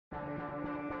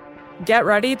Get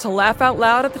ready to laugh out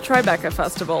loud at the Tribeca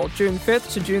Festival, June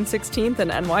 5th to June 16th in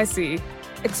NYC.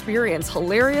 Experience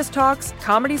hilarious talks,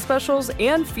 comedy specials,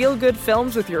 and feel-good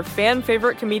films with your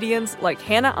fan-favorite comedians like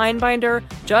Hannah Einbinder,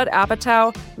 Judd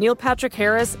Apatow, Neil Patrick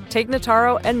Harris, Tig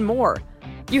Notaro, and more.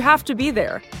 You have to be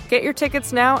there. Get your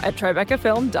tickets now at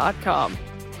TribecaFilm.com.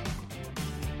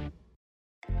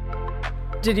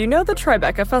 Did you know the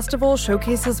Tribeca Festival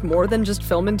showcases more than just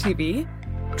film and TV?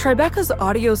 Tribeca's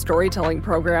audio storytelling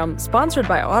program, sponsored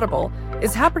by Audible,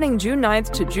 is happening June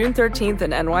 9th to June 13th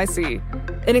in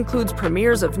NYC. It includes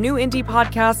premieres of new indie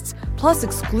podcasts, plus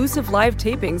exclusive live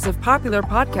tapings of popular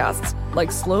podcasts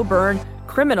like Slow Burn,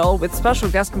 Criminal with special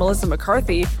guest Melissa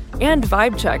McCarthy, and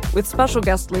Vibe Check with special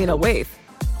guest Lena Waithe.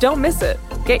 Don't miss it.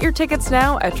 Get your tickets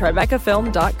now at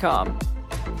TribecaFilm.com.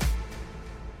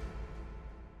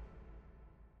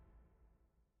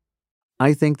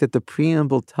 I think that the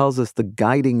preamble tells us the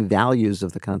guiding values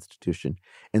of the Constitution,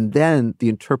 and then the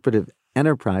interpretive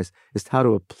enterprise is how to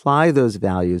apply those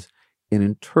values in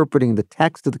interpreting the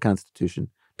text of the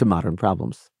Constitution to modern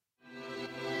problems.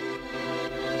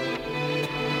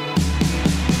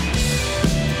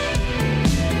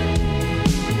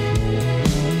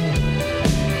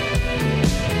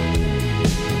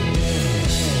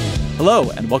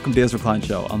 Hello, and welcome to the Ezra Klein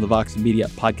Show on the Vox Media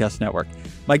Podcast Network.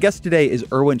 My guest today is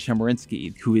Erwin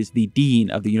Chemerinsky, who is the Dean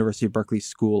of the University of Berkeley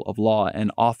School of Law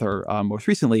and author, most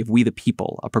recently, of We the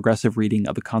People, a progressive reading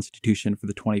of the Constitution for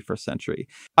the 21st century.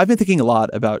 I've been thinking a lot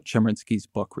about Chemerinsky's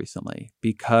book recently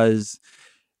because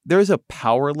there is a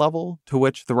power level to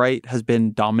which the right has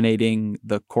been dominating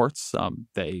the courts.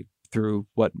 Through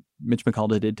what Mitch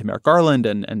McConnell did to Merrick Garland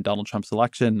and Donald Trump's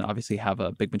election, obviously have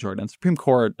a big majority on the Supreme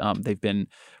Court. They've been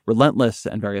relentless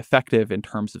and very effective in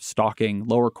terms of stalking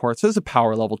lower courts. So there's a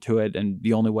power level to it, and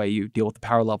the only way you deal with the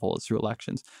power level is through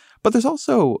elections. But there's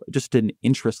also just an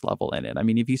interest level in it. I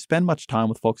mean, if you spend much time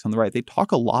with folks on the right, they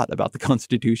talk a lot about the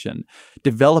Constitution.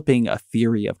 Developing a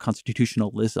theory of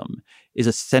constitutionalism is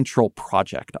a central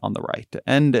project on the right.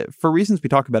 And for reasons we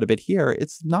talk about a bit here,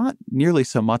 it's not nearly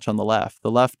so much on the left.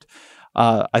 The left,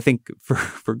 I think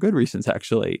for good reasons,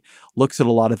 actually, looks at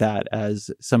a lot of that as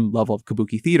some level of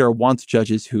kabuki theater, wants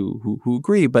judges who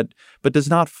agree, but does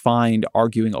not find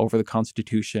arguing over the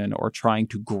Constitution or trying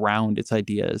to ground its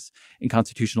ideas in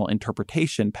constitutional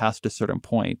interpretation past a certain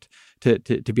point to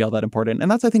be all that important. And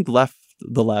that's, I think,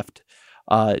 the left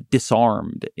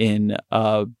disarmed in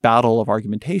a battle of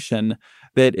argumentation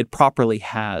that it properly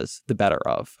has the better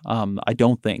of. I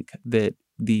don't think that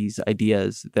these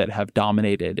ideas that have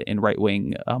dominated in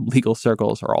right-wing legal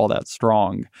circles are all that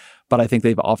strong. But I think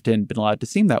they've often been allowed to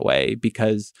seem that way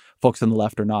because folks on the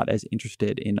left are not as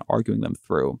interested in arguing them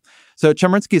through. So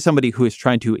Chemerinsky is somebody who is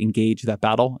trying to engage that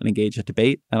battle and engage a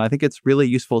debate. And I think it's really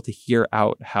useful to hear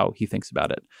out how he thinks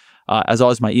about it. As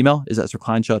always, my email is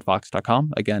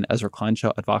EzraKleinShow@Vox.com. Again,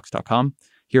 EzraKleinShow@Vox.com.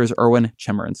 Here's Erwin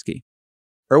Chemerinsky.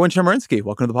 Erwin Chemerinsky,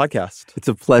 welcome to the podcast. It's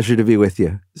a pleasure to be with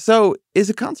you. So, is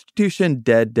the Constitution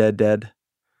dead?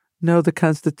 No, the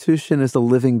Constitution is a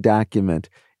living document.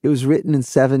 It was written in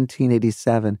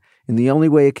 1787, and the only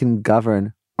way it can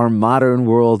govern our modern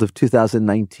world of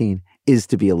 2019 is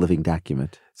to be a living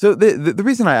document. So the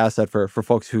reason I asked that for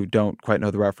folks who don't quite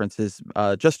know the reference is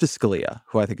Justice Scalia,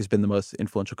 who I think has been the most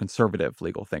influential conservative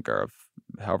legal thinker of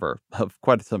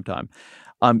quite some time,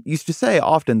 used to say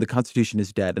often the Constitution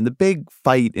is dead. And the big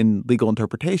fight in legal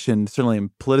interpretation, certainly in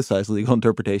politicized legal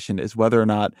interpretation, is whether or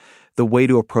not the way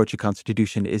to approach a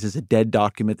Constitution is as a dead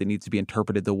document that needs to be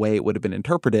interpreted the way it would have been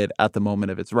interpreted at the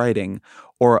moment of its writing,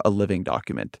 or a living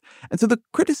document. And so the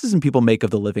criticism people make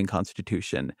of the living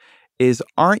Constitution is,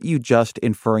 aren't you just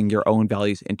inferring your own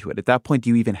values into it? At that point, do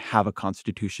you even have a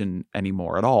Constitution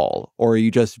anymore at all? Or are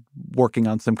you just working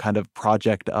on some kind of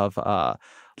project of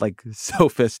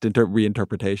sophist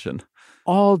reinterpretation?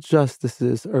 All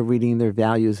justices are reading their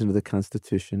values into the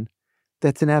Constitution.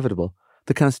 That's inevitable.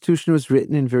 The Constitution was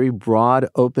written in very broad,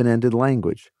 open-ended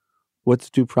language. What's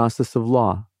due process of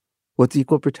law? What's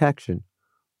equal protection?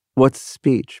 What's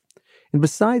speech? And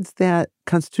besides that,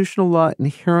 constitutional law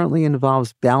inherently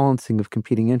involves balancing of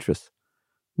competing interests.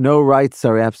 No rights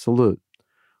are absolute.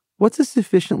 What's a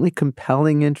sufficiently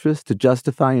compelling interest to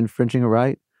justify infringing a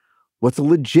right? What's a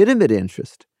legitimate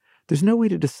interest? There's no way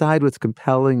to decide what's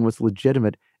compelling, what's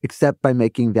legitimate, except by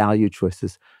making value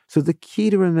choices. So the key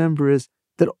to remember is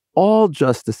that all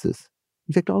justices,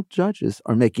 in fact, all judges,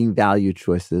 are making value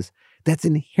choices. That's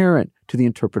inherent to the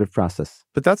interpretive process.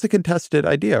 But that's a contested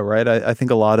idea, right? I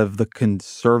think a lot of the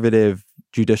conservative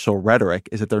judicial rhetoric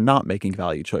is that they're not making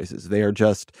value choices. They're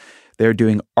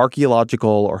doing archaeological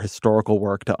or historical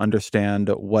work to understand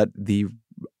what the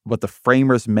what the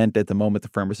framers meant at the moment the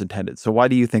framers intended. So why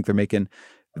do you think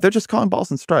they're just calling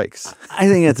balls and strikes? I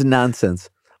think that's nonsense.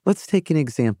 Let's take an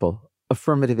example,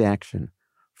 affirmative action.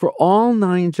 For all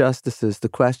 9 justices, the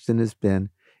question has been,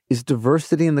 is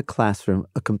diversity in the classroom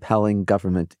a compelling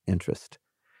government interest?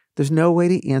 There's no way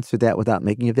to answer that without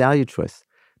making a value choice.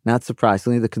 Not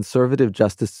surprisingly, the conservative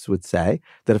justices would say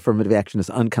that affirmative action is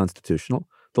unconstitutional.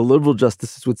 The liberal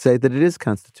justices would say that it is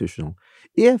constitutional.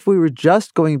 If we were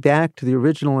just going back to the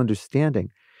original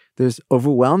understanding, there's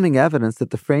overwhelming evidence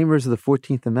that the framers of the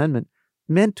 14th Amendment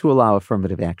meant to allow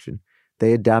affirmative action.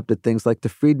 They adopted things like the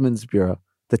Freedmen's Bureau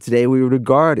that today we would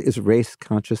regard as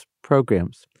race-conscious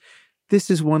programs. This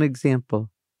is one example.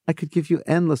 I could give you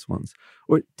endless ones.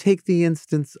 Or take the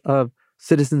instance of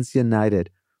Citizens United,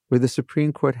 where the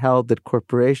Supreme Court held that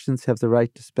corporations have the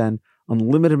right to spend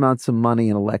unlimited amounts of money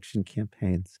in election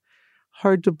campaigns.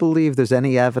 Hard to believe there's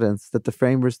any evidence that the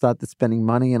framers thought that spending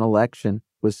money in election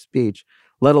was speech,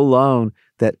 let alone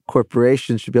that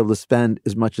corporations should be able to spend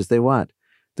as much as they want.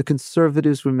 The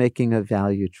conservatives were making a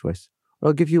value choice.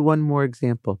 I'll give you one more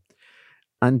example.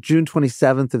 On June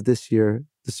 27th of this year,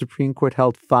 the Supreme Court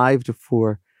held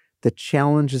 5-4 that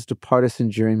challenges to partisan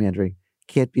gerrymandering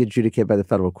can't be adjudicated by the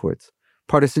federal courts.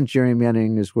 Partisan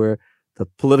gerrymandering is where the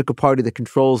political party that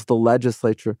controls the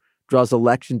legislature draws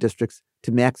election districts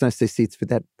to maximize their seats for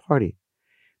that party.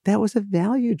 That was a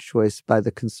value choice by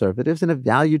the conservatives and a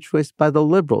value choice by the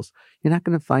liberals. You're not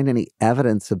going to find any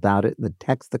evidence about it in the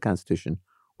text of the Constitution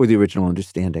or the original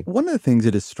understanding. One of the things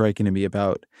that is striking to me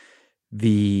about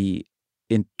the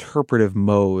interpretive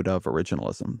mode of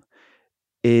originalism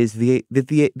is the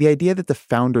idea that the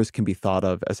founders can be thought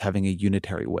of as having a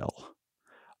unitary will.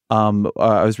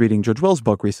 I was reading George Will's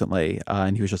book recently,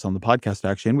 and he was just on the podcast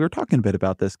actually, and we were talking a bit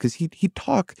about this because he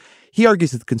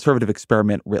argues that the conservative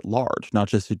experiment writ large, not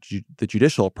just the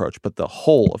judicial approach, but the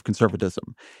whole of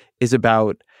conservatism, is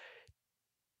about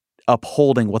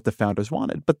upholding what the founders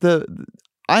wanted. But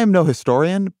I am no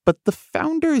historian, but the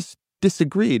founders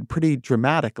disagreed pretty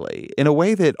dramatically in a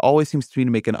way that always seems to me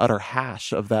to make an utter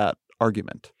hash of that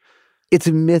argument. It's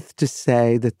a myth to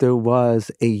say that there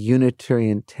was a unitary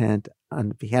intent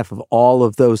on behalf of all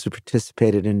of those who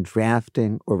participated in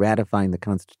drafting or ratifying the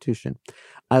Constitution.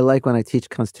 I like when I teach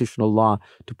constitutional law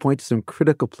to point to some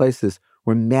critical places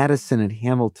where Madison and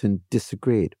Hamilton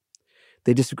disagreed.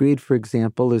 They disagreed, for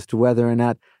example, as to whether or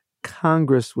not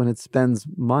Congress, when it spends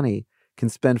money, can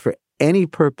spend for any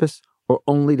purpose or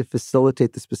only to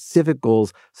facilitate the specific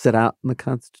goals set out in the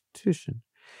Constitution.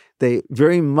 They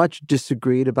very much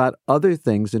disagreed about other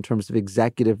things in terms of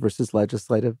executive versus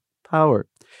legislative power.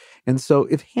 And so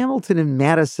if Hamilton and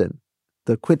Madison,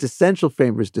 the quintessential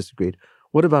framers, disagreed,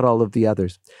 what about all of the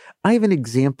others? I have an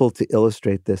example to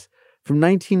illustrate this. From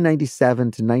 1997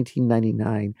 to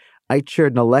 1999, I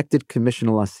chaired an elected commission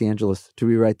in Los Angeles to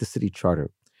rewrite the city charter.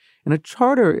 And a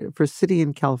charter for a city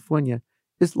in California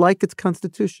is like its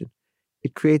constitution.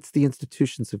 It creates the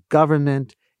institutions of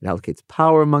government, it allocates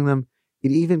power among them,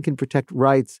 it even can protect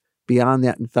rights beyond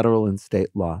that in federal and state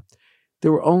law.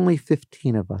 There were only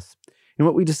 15 of us. And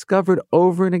what we discovered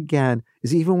over and again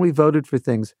is even when we voted for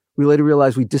things, we later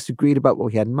realized we disagreed about what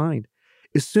we had in mind.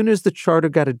 As soon as the charter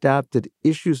got adopted,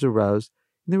 issues arose,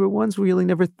 and there were ones we really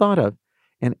never thought of.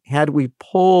 And had we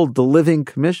polled the living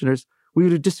commissioners, we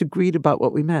would have disagreed about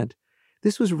what we meant.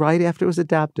 This was right after it was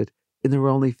adopted, and there were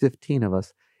only 15 of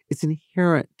us. It's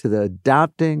inherent to the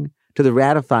adopting, to the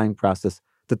ratifying process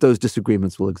that those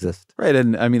disagreements will exist. Right.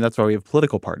 And I mean, that's why we have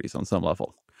political parties on some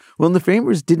level. Well, and the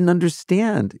framers didn't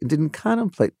understand and didn't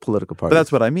contemplate political parties. But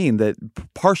that's what I mean, that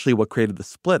partially what created the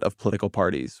split of political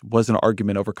parties was an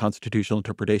argument over constitutional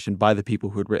interpretation by the people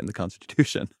who had written the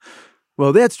Constitution.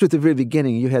 Well, that's true at the very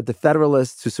beginning. You had the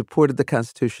Federalists who supported the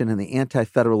Constitution and the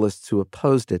Anti-Federalists who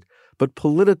opposed it. But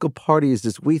political parties,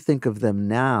 as we think of them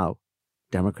now,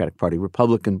 Democratic Party,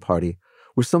 Republican Party,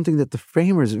 were something that the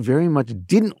framers very much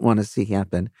didn't want to see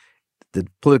happen. The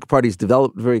political parties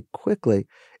developed very quickly,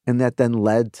 and that then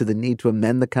led to the need to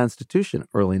amend the Constitution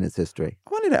early in its history.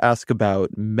 I wanted to ask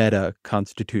about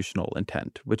meta-constitutional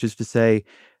intent, which is to say,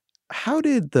 how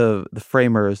did the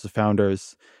framers, the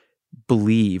founders,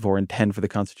 believe or intend for the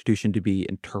Constitution to be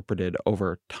interpreted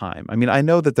over time? I mean, I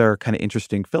know that there are kind of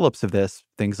interesting Phillips of this,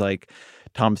 things like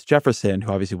Thomas Jefferson,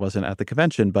 who obviously wasn't at the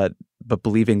convention, but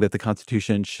believing that the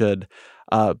Constitution should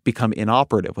become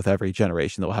inoperative with every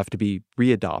generation, that will have to be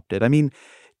readopted. I mean,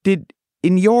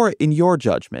 in your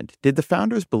judgment, did the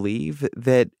founders believe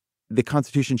that the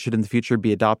Constitution should in the future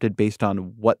be adopted based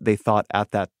on what they thought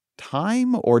at that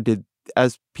time, or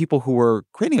as people who were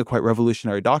creating a quite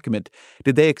revolutionary document,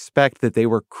 did they expect that they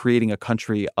were creating a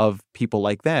country of people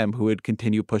like them who would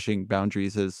continue pushing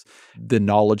boundaries as the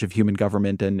knowledge of human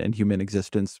government and human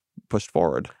existence pushed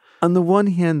forward? On the one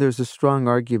hand, there's a strong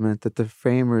argument that the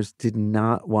framers did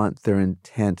not want their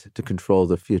intent to control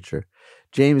the future.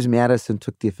 James Madison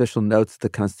took the official notes of the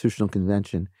Constitutional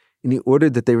Convention, and he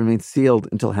ordered that they remain sealed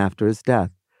until after his death.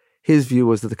 His view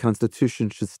was that the Constitution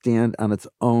should stand on its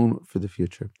own for the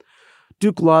future.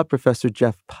 Duke Law professor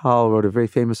Jeff Powell wrote a very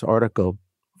famous article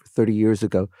 30 years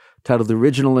ago titled The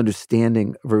Original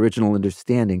Understanding of Original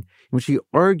Understanding, in which he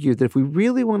argued that if we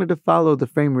really wanted to follow the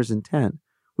framers' intent,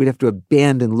 we'd have to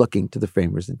abandon looking to the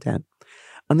framers' intent.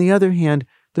 On the other hand,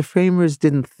 the framers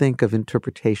didn't think of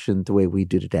interpretation the way we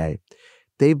do today.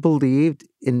 They believed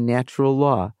in natural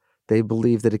law. They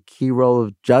believed that a key role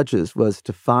of judges was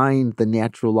to find the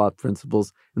natural law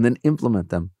principles and then implement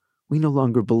them. We no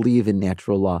longer believe in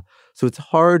natural law. So it's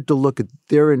hard to look at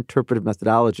their interpretive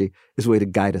methodology as a way to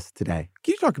guide us today.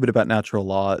 Can you talk a bit about natural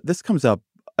law? This comes up,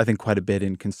 I think, quite a bit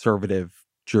in conservative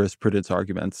jurisprudence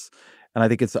arguments. And I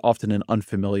think it's often an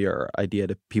unfamiliar idea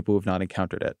to people who've not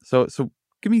encountered it. So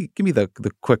give me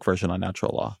the quick version on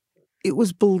natural law. It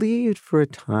was believed for a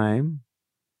time,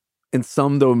 and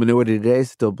some, though a minority today,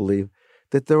 still believe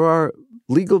that there are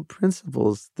legal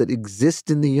principles that exist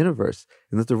in the universe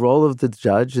and that the role of the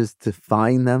judge is to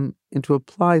find them and to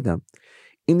apply them.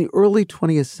 In the early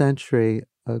 20th century,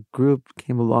 a group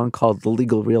came along called the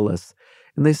legal realists,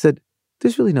 and they said,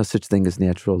 there's really no such thing as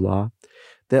natural law.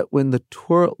 That when the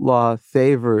tort law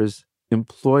favors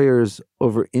employers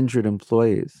over injured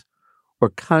employees, or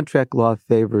contract law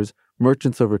favors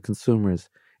merchants over consumers,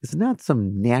 it's not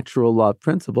some natural law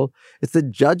principle. It's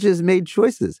that judges made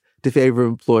choices to favor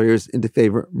employers and to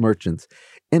favor merchants.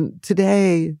 And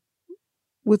today,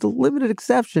 with a limited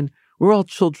exception, we're all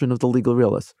children of the legal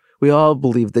realists. We all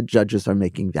believe that judges are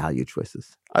making value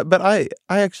choices. But I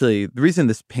actually, the reason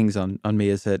this pings on me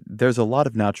is that there's a lot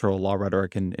of natural law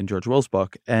rhetoric in George Will's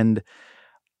book, and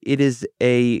it is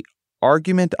a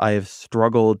argument I have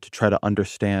struggled to try to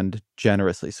understand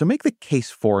generously. So make the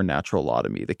case for natural law to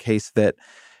me, the case that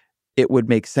it would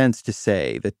make sense to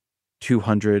say that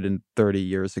 230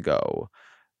 years ago,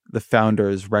 the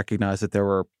founders recognized that there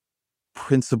were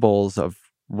principles of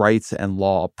rights and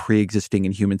law pre-existing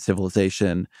in human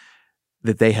civilization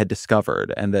that they had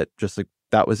discovered, and that just like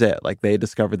that was it. Like they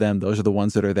discovered them. Those are the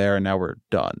ones that are there, and now we're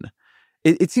done.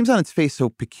 It seems on its face so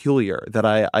peculiar that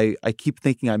I keep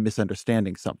thinking I'm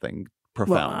misunderstanding something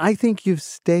profound. Well, I think you've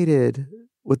stated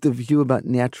what the view about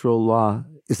natural law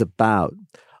is about.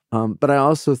 But I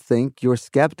also think your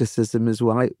skepticism is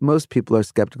why most people are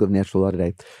skeptical of natural law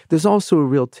today. There's also a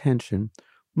real tension.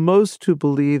 Most who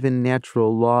believe in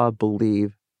natural law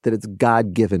believe that it's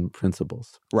God-given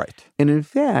principles. Right. And in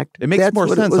fact, it makes more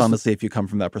sense, honestly, if you come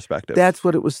from that perspective. That's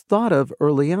what it was thought of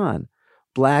early on.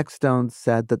 Blackstone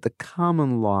said that the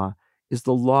common law is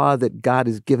the law that God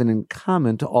has given in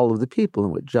common to all of the people.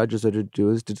 And what judges are to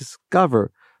do is to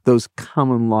discover those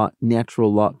common law,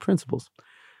 natural law principles.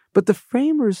 But the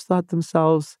framers thought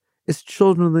themselves as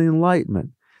children of the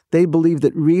Enlightenment. They believed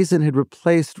that reason had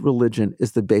replaced religion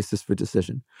as the basis for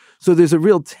decision. So there's a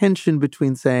real tension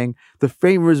between saying the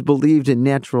framers believed in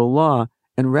natural law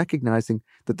and recognizing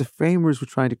that the framers were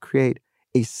trying to create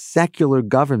a secular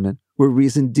government where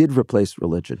reason did replace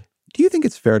religion. Do you think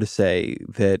it's fair to say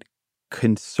that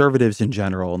conservatives in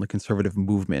general and the conservative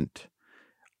movement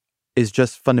is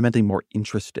just fundamentally more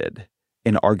interested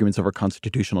in arguments over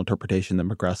constitutional interpretation than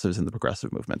progressives in the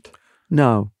progressive movement?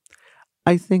 No.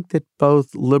 I think that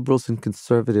both liberals and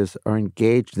conservatives are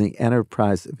engaged in the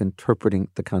enterprise of interpreting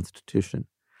the Constitution.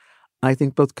 I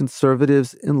think both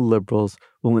conservatives and liberals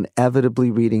will inevitably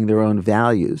reading their own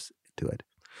values into it.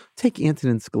 Take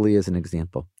Antonin Scalia as an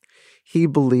example. He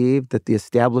believed that the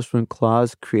Establishment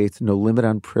Clause creates no limit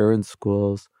on prayer in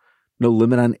schools, no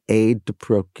limit on aid to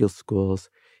parochial schools.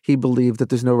 He believed that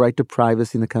there's no right to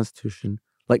privacy in the Constitution,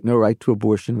 like no right to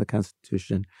abortion in the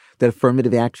Constitution, that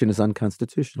affirmative action is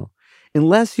unconstitutional.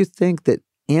 Unless you think that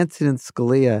Antonin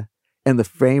Scalia and the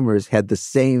framers had the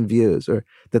same views, or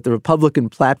that the Republican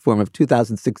platform of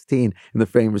 2016 and the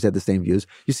framers had the same views,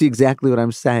 you see exactly what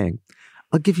I'm saying.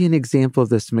 I'll give you an example of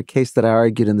this from a case that I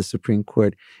argued in the Supreme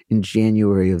Court in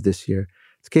January of this year.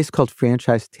 It's a case called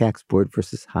Franchise Tax Board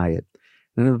versus Hyatt.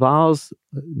 And it involves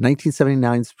a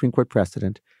 1979 Supreme Court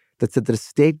precedent that said that a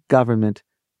state government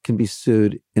can be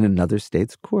sued in another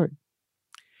state's court.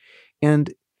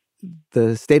 And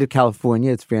the state of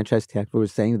California, its franchise tax board,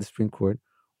 was saying to the Supreme Court,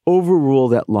 overrule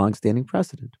that longstanding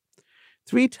precedent.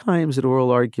 3 times at oral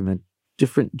argument,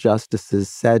 different justices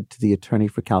said to the attorney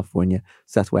for California,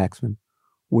 Seth Waxman,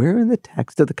 where in the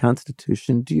text of the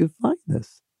Constitution do you find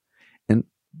this? And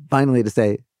finally to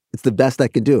say, it's the best I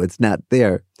could do. It's not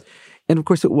there. And of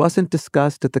course, it wasn't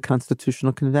discussed at the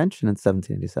Constitutional Convention in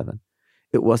 1787.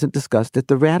 It wasn't discussed at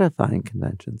the ratifying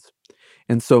conventions.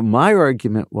 And so my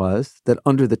argument was that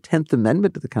under the 10th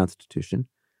Amendment to the Constitution,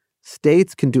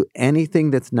 states can do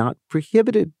anything that's not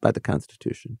prohibited by the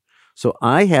Constitution. So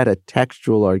I had a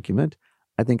textual argument.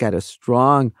 I think I had a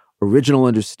strong original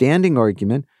understanding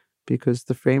argument because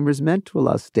the framers meant to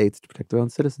allow states to protect their own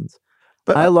citizens.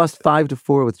 But I lost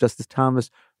 5-4 with Justice Thomas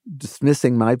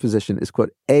dismissing my position as,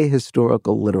 quote,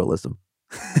 ahistorical literalism.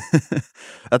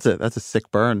 That's a sick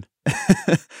burn.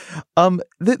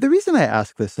 The reason I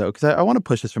ask this, though, because I want to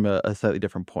push this from a slightly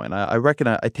different point. I reckon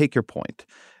I take your point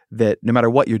that no matter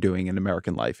what you're doing in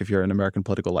American life, if you're in American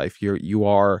political life, you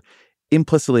are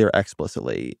implicitly or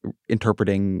explicitly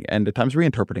interpreting and at times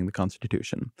reinterpreting the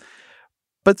Constitution.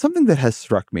 But something that has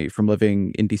struck me from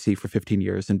living in D.C. for 15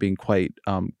 years and being quite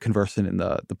conversant in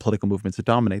the political movements that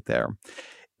dominate there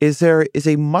is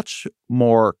a much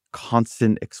more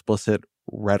constant, explicit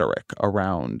rhetoric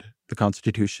around the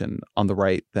Constitution on the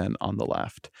right than on the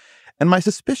left. And my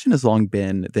suspicion has long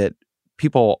been that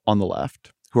people on the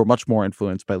left, who are much more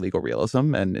influenced by legal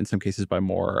realism and in some cases by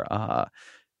more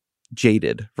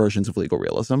jaded versions of legal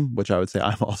realism, which I would say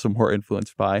I'm also more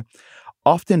influenced by,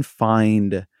 often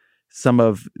find some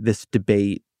of this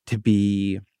debate to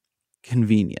be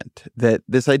convenient. That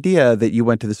this idea that you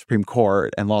went to the Supreme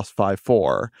Court and lost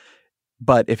 5-4,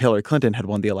 but if Hillary Clinton had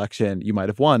won the election, you might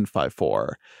have won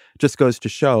 5-4, just goes to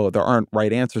show there aren't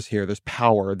right answers here. There's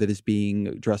power that is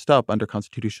being dressed up under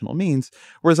constitutional means.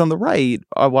 Whereas on the right,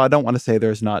 well, I don't want to say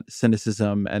there's not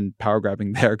cynicism and power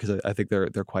grabbing there, because I think there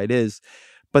quite is.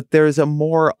 But there's a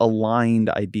more aligned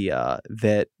idea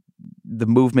that the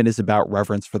movement is about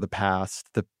reverence for the past,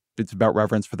 it's about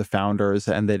reverence for the founders,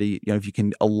 and that if you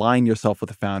can align yourself with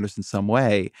the founders in some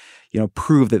way,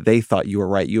 prove that they thought you were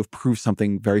right, you have proved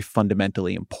something very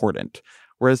fundamentally important.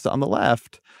 Whereas on the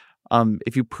left,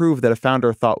 if you prove that a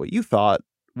founder thought what you thought,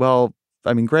 well,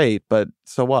 I mean, great, but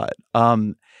so what?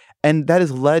 And that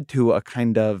has led to a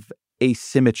kind of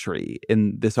asymmetry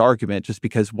in this argument, just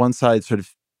because one side sort of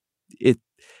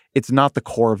it's not the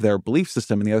core of their belief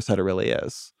system, and the other side it really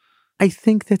is. I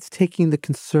think that's taking the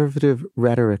conservative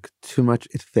rhetoric too much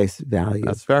at face value.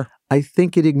 That's fair. I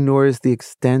think it ignores the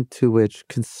extent to which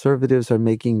conservatives are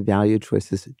making value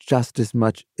choices just as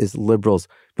much as liberals,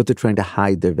 but they're trying to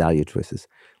hide their value choices.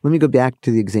 Let me go back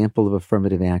to the example of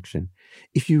affirmative action.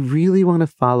 If you really want to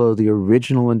follow the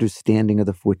original understanding of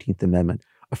the 14th Amendment,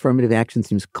 affirmative action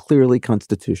seems clearly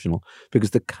constitutional because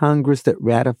the Congress that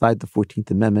ratified the 14th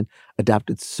Amendment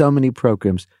adopted so many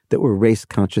programs that were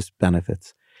race-conscious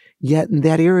benefits. Yet in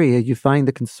that area, you find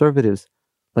the conservatives,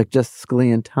 like Justice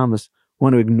Scalia and Thomas,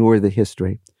 want to ignore the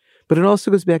history. But it also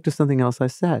goes back to something else I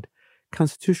said.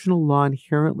 Constitutional law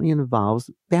inherently involves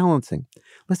balancing.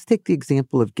 Let's take the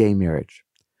example of gay marriage.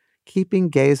 Keeping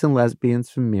gays and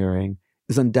lesbians from marrying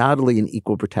is undoubtedly an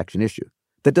equal protection issue.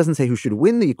 That doesn't say who should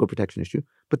win the equal protection issue,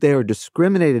 but they are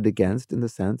discriminated against in the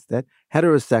sense that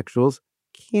heterosexuals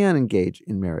can engage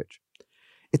in marriage.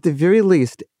 At the very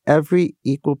least, every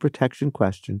equal protection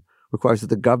question requires that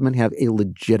the government have a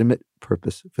legitimate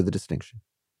purpose for the distinction.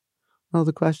 Well,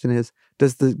 the question is,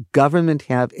 does the government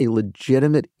have a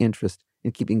legitimate interest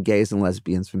in keeping gays and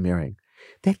lesbians from marrying?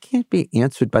 That can't be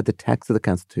answered by the text of the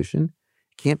Constitution.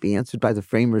 It can't be answered by the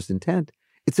framers' intent.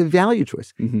 It's a value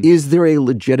choice. Mm-hmm. Is there a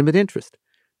legitimate interest?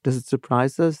 Does it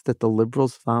surprise us that the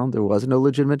liberals found there was no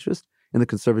legitimate interest and the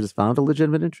conservatives found a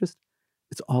legitimate interest?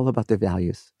 It's all about their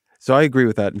values. So I agree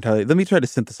with that entirely. Let me try to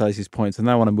synthesize these points, and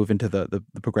then I want to move into the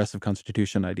progressive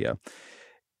constitution idea.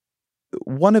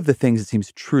 One of the things that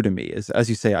seems true to me is, as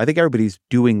you say, I think everybody's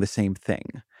doing the same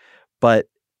thing. But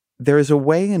there is a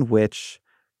way in which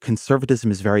conservatism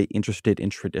is very interested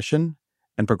in tradition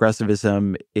and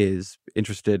progressivism is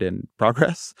interested in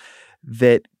progress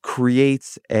that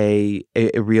creates a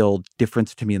real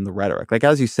difference to me in the rhetoric. Like,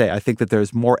 as you say, I think that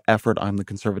there's more effort on the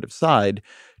conservative side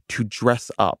to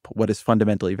dress up what is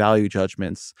fundamentally value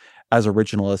judgments as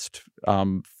originalist,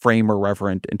 frame or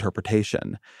reverent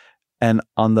interpretation. And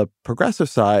on the progressive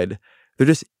side, there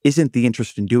just isn't the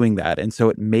interest in doing that. And so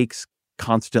it makes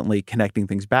constantly connecting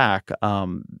things back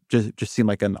just seem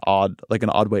like an odd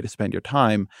way to spend your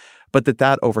time. But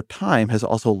that over time has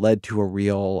also led to a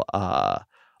real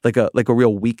like a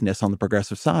real weakness on the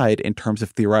progressive side in terms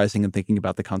of theorizing and thinking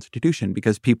about the Constitution,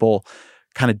 because people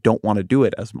kind of don't want to do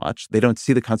it as much. They don't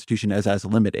see the Constitution as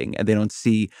limiting, and they don't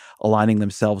see aligning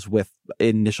themselves with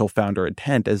initial founder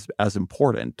intent as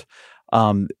important.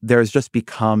 there's just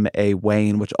become a way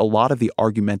in which a lot of the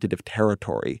argumentative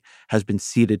territory has been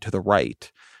ceded to the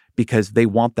right because they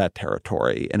want that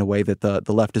territory in a way that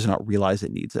the left does not realize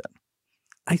it needs it.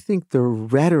 I think the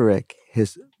rhetoric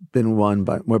has been won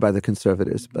more by the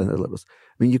conservatives than the liberals.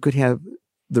 I mean, you could have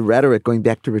the rhetoric going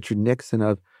back to Richard Nixon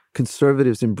of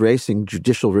conservatives embracing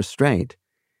judicial restraint,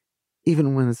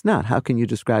 even when it's not. How can you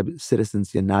describe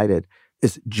Citizens United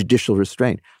as judicial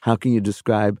restraint? How can you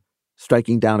describe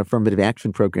striking down affirmative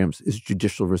action programs as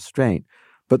judicial restraint?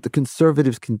 But the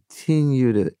conservatives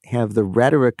continue to have the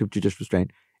rhetoric of judicial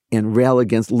restraint and rail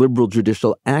against liberal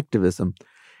judicial activism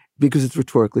because it's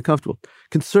rhetorically comfortable.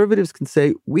 Conservatives can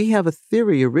say, we have a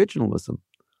theory, originalism.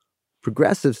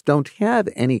 Progressives don't have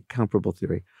any comparable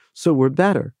theory, so we're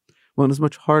better. Well, it's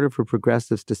much harder for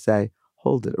progressives to say,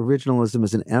 hold it, originalism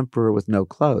is an emperor with no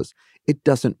clothes. It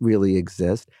doesn't really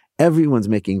exist. Everyone's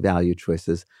making value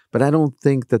choices, but I don't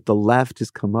think that the left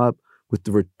has come up with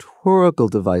the rhetorical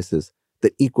devices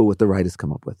that equal what the right has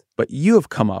come up with. But you have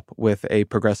come up with a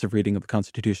progressive reading of the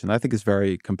Constitution that I think is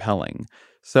very compelling.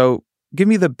 So give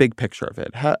me the big picture of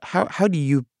it. How do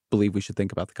you believe we should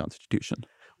think about the Constitution?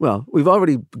 Well, we've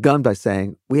already begun by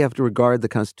saying we have to regard the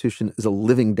Constitution as a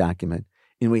living document,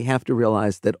 and we have to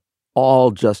realize that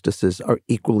all justices are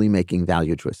equally making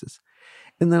value choices.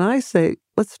 And then I say,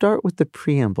 let's start with the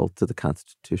preamble to the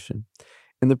Constitution.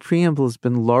 And the preamble has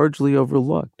been largely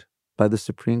overlooked by the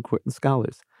Supreme Court and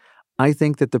scholars. I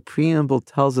think that the preamble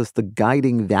tells us the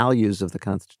guiding values of the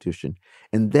Constitution,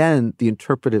 and then the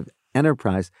interpretive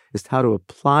enterprise is how to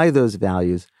apply those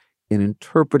values in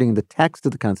interpreting the text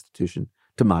of the Constitution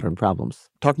to modern problems.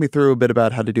 Talk me through a bit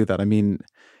about how to do that. I mean,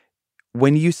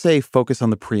 when you say focus on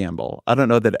the preamble, I don't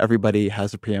know that everybody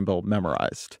has a preamble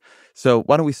memorized. So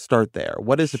why don't we start there?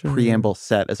 What is a preamble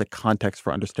set as a context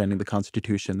for understanding the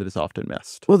Constitution that is often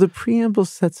missed? Well, the preamble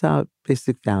sets out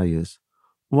basic values.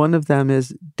 One of them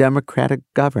is democratic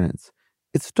governance.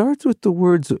 It starts with the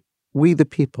words, we the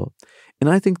people. And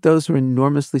I think those are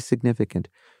enormously significant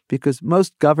because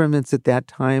most governments at that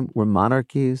time were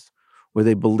monarchies where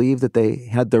they believed that they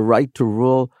had the right to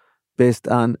rule based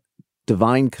on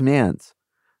divine commands.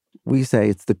 We say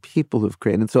it's the people who've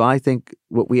created. And so I think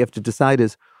what we have to decide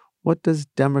is, what does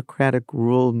democratic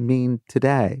rule mean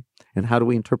today? And how do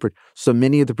we interpret so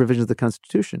many of the provisions of the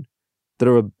Constitution that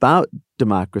are about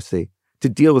democracy to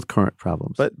deal with current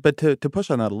problems? But to push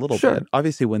on that a little bit,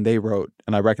 obviously when they wrote,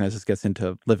 and I recognize this gets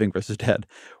into living versus dead,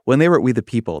 when they wrote We the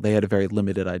People, they had a very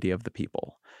limited idea of the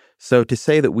people. So to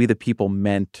say that We the People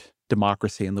meant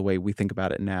democracy in the way we think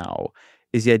about it now,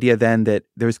 is the idea then that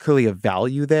there was clearly a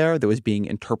value there that was being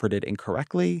interpreted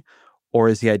incorrectly? Or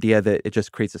is the idea that it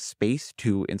just creates a space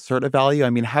to insert a value? I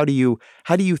mean, how do you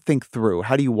think through,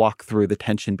 how do you walk through the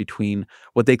tension between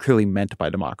what they clearly meant by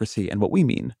democracy and what we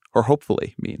mean, or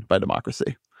hopefully mean by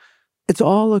democracy? It's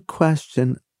all a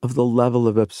question of the level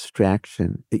of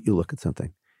abstraction that you look at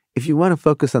something. If you want to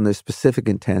focus on their specific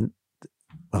intent,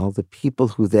 well, the people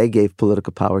who they gave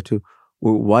political power to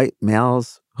were white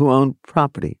males who owned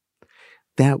property.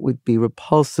 That would be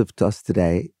repulsive to us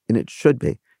today, and it should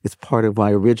be. It's part of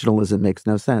why originalism makes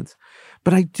no sense.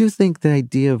 But I do think the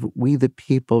idea of we the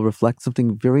people reflects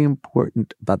something very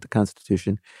important about the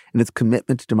Constitution and its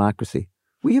commitment to democracy.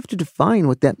 We have to define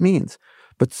what that means.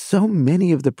 But so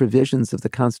many of the provisions of the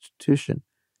Constitution,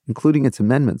 including its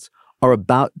amendments, are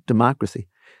about democracy.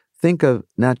 Think of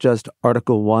not just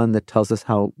Article 1 that tells us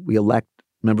how we elect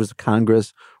members of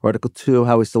Congress, or Article 2,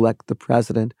 how we select the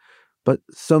president, but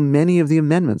so many of the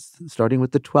amendments, starting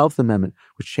with the 12th Amendment,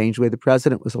 which changed the way the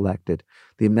president was elected,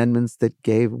 the amendments that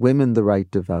gave women the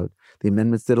right to vote, the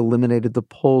amendments that eliminated the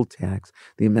poll tax,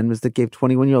 the amendments that gave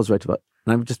 21-year-olds the right to vote.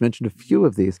 And I've just mentioned a few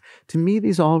of these. To me,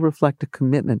 these all reflect a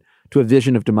commitment to a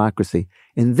vision of democracy.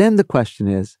 And then the question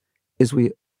is, as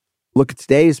we look at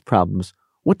today's problems,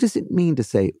 what does it mean to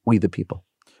say we the people?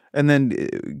 And then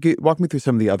walk me through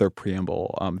some of the other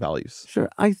preamble values. Sure.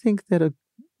 I think that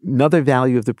another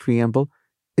value of the preamble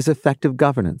is effective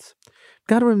governance.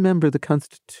 Got to remember the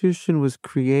Constitution was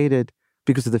created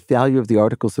because of the failure of the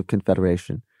Articles of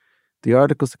Confederation. The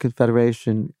Articles of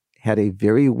Confederation had a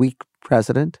very weak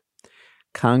president.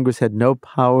 Congress had no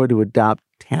power to adopt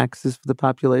taxes for the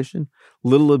population,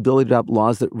 little ability to adopt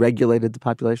laws that regulated the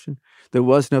population. There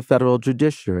was no federal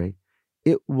judiciary.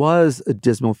 It was a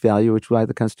dismal failure, which is why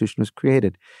the Constitution was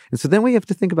created. And so then we have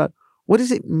to think about, what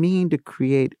does it mean to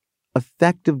create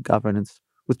effective governance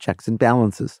with checks and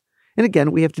balances? And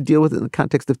again, we have to deal with it in the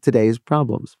context of today's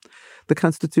problems. The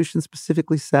Constitution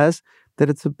specifically says that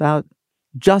it's about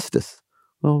justice.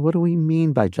 Well, what do we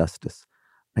mean by justice?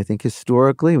 I think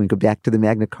historically, we can go back to the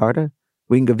Magna Carta,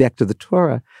 we can go back to the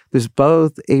Torah. There's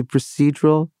both a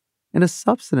procedural and a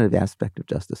substantive aspect of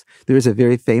justice. There is a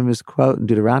very famous quote in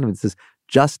Deuteronomy that says,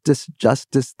 "Justice,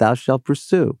 justice, thou shalt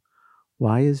pursue."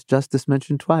 Why is justice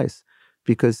mentioned twice?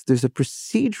 Because there's a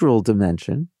procedural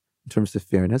dimension in terms of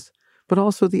fairness, but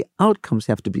also the outcomes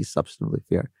have to be substantively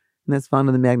fair. And that's found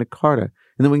in the Magna Carta.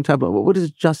 And then we can talk about, well, what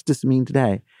does justice mean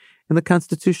today? And the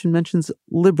Constitution mentions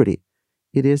liberty.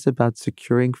 It is about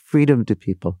securing freedom to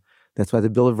people. That's why the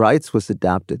Bill of Rights was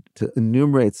adopted, to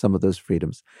enumerate some of those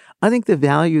freedoms. I think the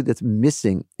value that's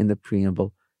missing in the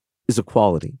preamble is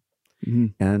equality. Mm-hmm.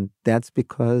 And that's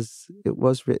because it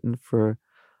was written for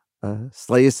a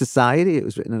slave society. It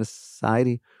was written in a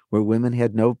society where women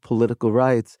had no political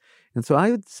rights. And so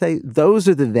I would say those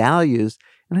are the values.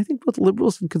 And I think both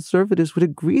liberals and conservatives would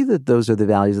agree that those are the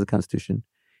values of the Constitution,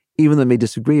 even though they may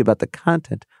disagree about the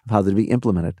content of how they're to be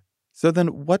implemented. So then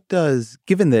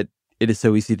given that it is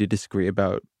so easy to disagree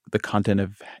about the content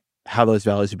of how those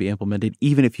values would be implemented,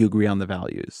 even if you agree on the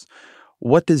values,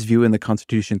 what does viewing the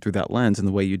Constitution through that lens and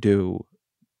the way you do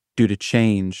to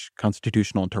change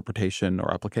constitutional interpretation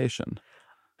or application?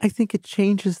 I think it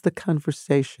changes the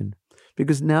conversation,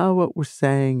 because now what we're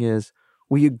saying is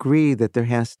we agree that there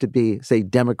has to be, say,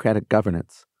 democratic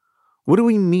governance. What do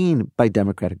we mean by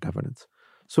democratic governance?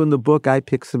 So in the book, I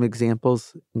pick some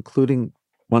examples, including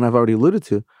one I've already alluded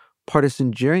to,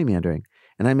 partisan gerrymandering.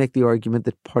 And I make the argument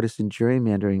that partisan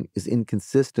gerrymandering is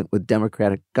inconsistent with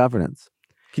democratic governance.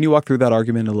 Can you walk through that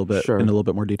argument a little bit Sure. in a little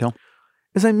bit more detail?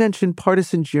 As I mentioned,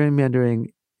 partisan gerrymandering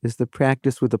is the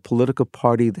practice with a political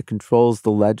party that controls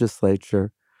the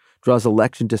legislature, draws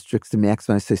election districts to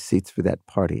maximize their seats for that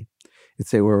party. It's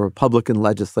say where a Republican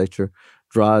legislature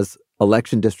draws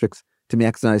election districts to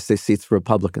maximize their seats for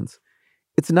Republicans.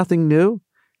 It's nothing new.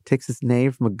 It takes its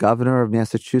name from a governor of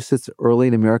Massachusetts early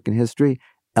in American history,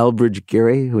 Elbridge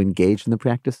Gerry, who engaged in the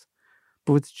practice.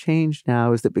 But what's changed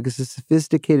now is that because of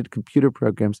sophisticated computer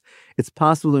programs, it's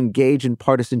possible to engage in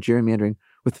partisan gerrymandering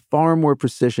with far more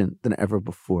precision than ever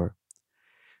before.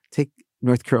 Take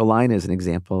North Carolina as an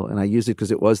example, and I use it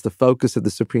because it was the focus of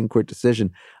the Supreme Court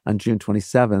decision on June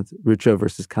 27th, Rucho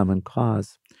versus Common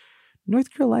Cause.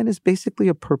 North Carolina is basically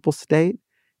a purple state.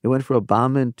 It went for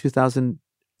Obama in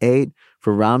 2008,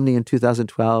 for Romney in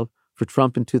 2012, for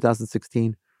Trump in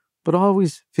 2016, but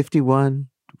always 52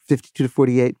 to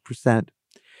 48%.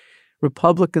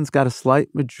 Republicans got a slight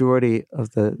majority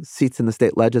of the seats in the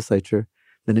state legislature,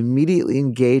 then immediately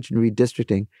engaged in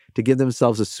redistricting to give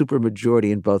themselves a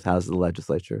supermajority in both houses of the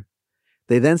legislature.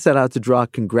 They then set out to draw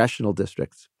congressional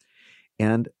districts.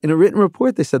 And in a written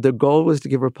report, they said their goal was to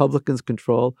give Republicans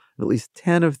control of at least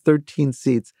 10 of 13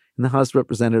 seats in the House of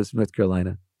Representatives of North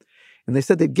Carolina. And they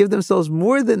said they'd give themselves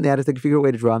more than that if they could figure a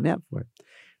way to draw a map for it.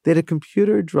 They had a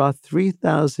computer draw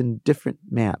 3,000 different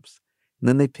maps. And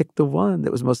then they picked the one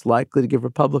that was most likely to give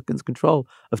Republicans control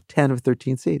of 10 of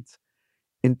 13 seats.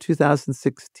 In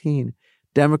 2016,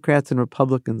 Democrats and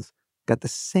Republicans got the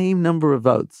same number of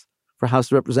votes for House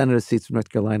of Representatives seats in North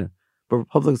Carolina, but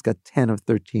Republicans got 10 of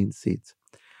 13 seats.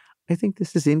 I think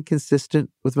this is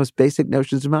inconsistent with most basic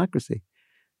notions of democracy.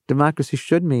 Democracy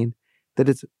should mean that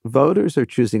its voters are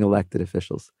choosing elected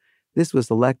officials. This was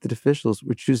elected officials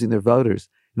were choosing their voters,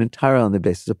 and entirely on the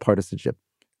basis of partisanship.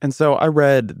 And so I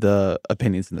read the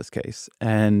opinions in this case,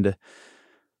 and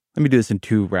let me do this in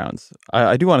two rounds.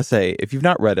 I do want to say, if you've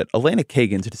not read it, Elena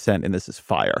Kagan's dissent in this is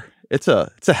fire. It's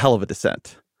a hell of a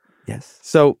dissent. Yes.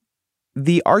 So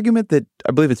the argument that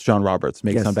I believe it's John Roberts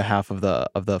makes Yes. on behalf of the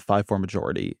 5-4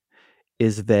 majority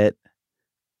is that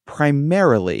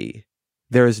primarily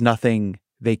there is nothing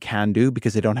they can do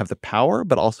because they don't have the power,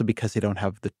 but also because they don't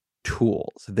have the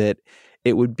tools. That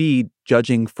it would be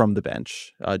judging from the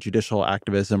bench, judicial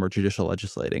activism or judicial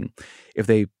legislating, if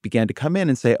they began to come in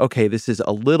and say, okay, this is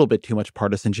a little bit too much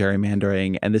partisan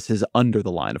gerrymandering, and this is under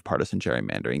the line of partisan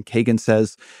gerrymandering. Kagan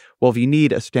says, well, if you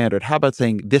need a standard, how about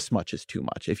saying this much is too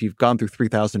much? If you've gone through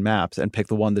 3,000 maps and picked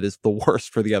the one that is the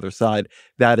worst for the other side,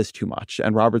 that is too much.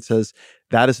 And Roberts says,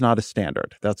 that is not a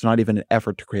standard. That's not even an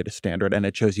effort to create a standard, and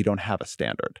it shows you don't have a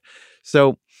standard.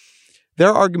 So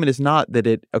their argument is not that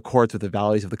it accords with the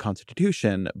values of the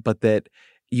Constitution, but that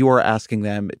you are asking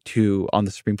them to, on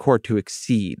the Supreme Court, to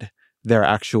exceed their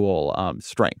actual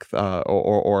strength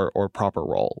or proper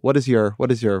role. What is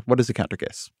the counter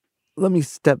case? Let me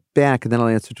step back and then I'll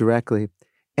answer directly.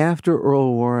 After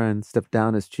Earl Warren stepped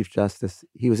down as Chief Justice,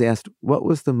 he was asked what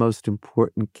was the most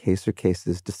important case or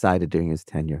cases decided during his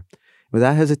tenure.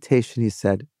 Without hesitation, he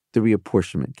said the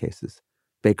reapportionment cases,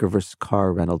 Baker versus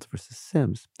Carr, Reynolds versus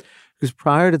Sims. Because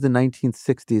prior to the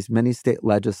 1960s, many state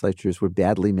legislatures were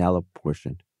badly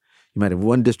malapportioned. You might have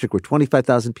one district where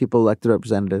 25,000 people elected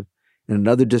representative and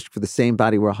another district for the same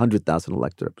body where 100,000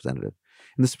 elected representative.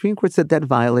 And the Supreme Court said that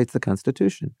violates the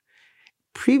Constitution.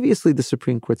 Previously, the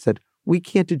Supreme Court said, we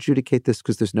can't adjudicate this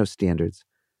because there's no standards.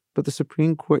 But the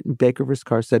Supreme Court in Baker v.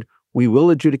 Carr said, we will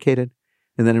adjudicate it.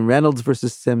 And then in Reynolds v.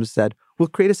 Sims said, we'll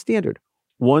create a standard.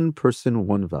 One person,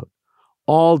 one vote.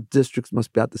 All districts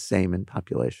must be about the same in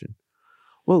population.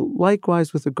 Well,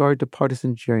 likewise, with regard to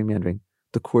partisan gerrymandering,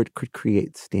 the court could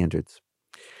create standards.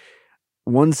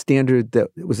 One standard that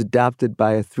was adopted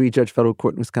by a 3-judge federal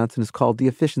court in Wisconsin is called the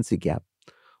efficiency gap.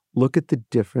 Look at the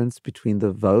difference between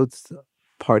the votes a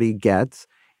party gets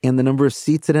and the number of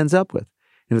seats it ends up with.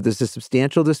 And if there's a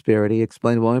substantial disparity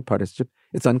explainable in partisanship,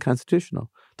 it's unconstitutional.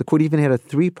 The court even had a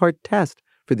 3-part test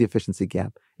for the efficiency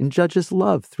gap, and judges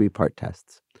love 3-part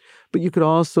tests. But you could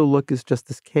also look, as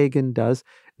Justice Kagan does,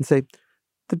 and say,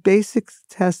 the basic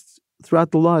tests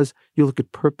throughout the law is you look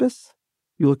at purpose,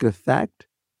 you look at effect,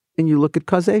 and you look at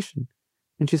causation.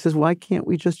 And she says, why can't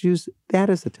we just use that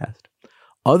as a test?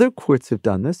 Other courts have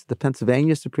done this. The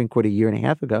Pennsylvania Supreme Court a year and a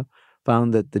half ago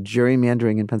found that the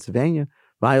gerrymandering in Pennsylvania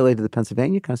violated the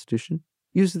Pennsylvania Constitution,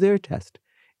 used their test.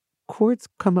 Courts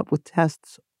come up with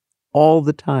tests all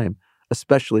the time,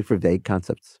 especially for vague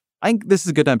concepts. I think this is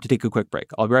a good time to take a quick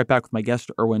break. I'll be right back with my guest,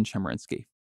 Erwin Chemerinsky.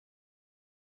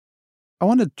 I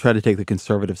want to try to take the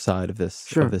conservative side of this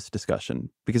discussion,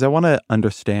 because I want to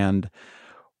understand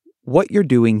what you're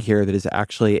doing here that is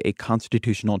actually a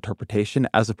constitutional interpretation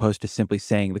as opposed to simply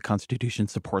saying the Constitution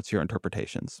supports your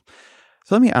interpretations.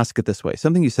 So let me ask it this way.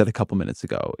 Something you said a couple minutes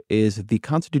ago is the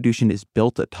Constitution is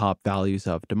built atop values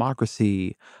of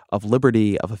democracy, of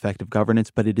liberty, of effective governance,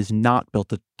 but it is not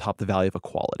built atop the value of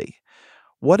equality.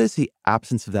 What does the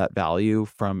absence of that value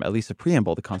from at least a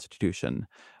preamble of the Constitution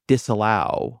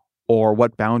disallow, or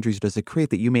what boundaries does it create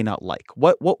that you may not like?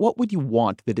 What would you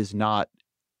want that is not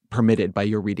permitted by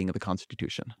your reading of the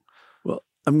Constitution? Well,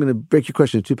 I'm going to break your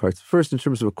question in 2 parts. First, in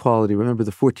terms of equality, remember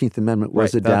the 14th Amendment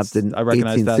was adopted in 1868. I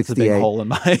recognize that's a big hole in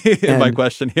my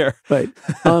question here. Right.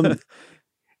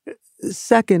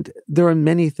 Second, there are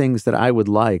many things that I would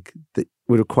like that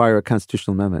would require a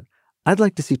constitutional amendment. I'd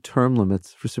like to see term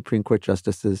limits for Supreme Court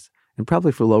justices and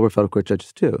probably for lower federal court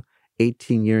judges too.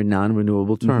 18-year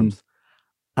non-renewable terms. Mm-hmm.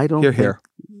 I don't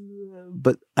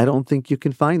But I don't think you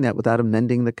can find that without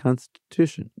amending the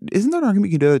Constitution. Isn't there an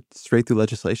argument you can do it straight through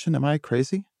legislation? Am I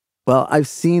crazy? Well, I've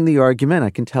seen the argument. I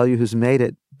can tell you who's made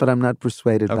it, but I'm not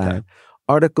persuaded by it.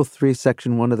 Article 3,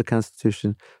 Section 1 of the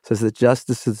Constitution says that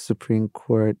justices of the Supreme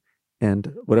Court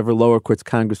and whatever lower courts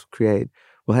Congress will create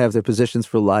will have their positions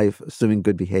for life, assuming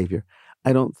good behavior.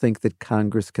 I don't think that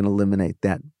Congress can eliminate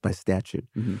that by statute.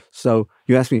 Mm-hmm. So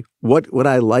you ask me, what would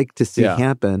I like to see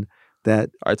happen? All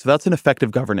right, so that's an effective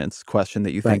governance question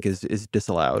that you think is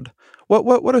disallowed.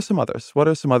 What are some others? What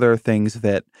are some other things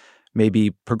that maybe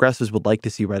progressives would like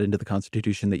to see read into the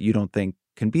Constitution that you don't think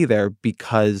can be there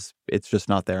because it's just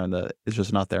not there in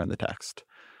the text?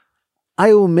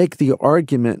 I will make the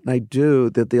argument, and I do,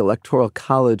 that the Electoral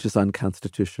College is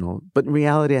unconstitutional. But in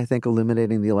reality, I think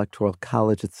eliminating the Electoral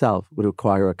College itself would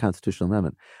require a constitutional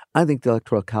amendment. I think the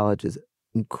Electoral College is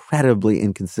incredibly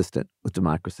inconsistent with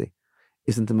democracy.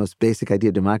 Isn't the most basic idea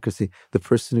of democracy the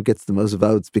person who gets the most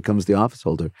votes becomes the office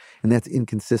holder? And that's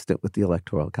inconsistent with the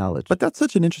Electoral College. But that's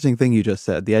such an interesting thing you just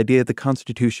said, the idea that the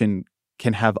Constitution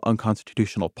can have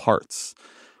unconstitutional parts.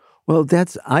 Well,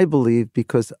 that's, I believe,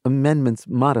 because amendments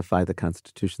modify the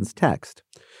Constitution's text.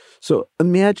 So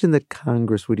imagine that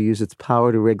Congress were to use its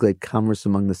power to regulate commerce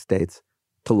among the states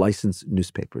to license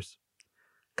newspapers.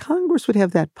 Congress would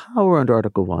have that power under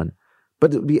Article 1.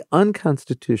 But it would be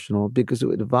unconstitutional because it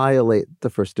would violate the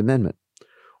First Amendment.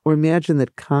 Or imagine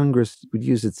that Congress would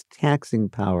use its taxing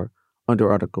power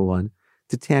under Article 1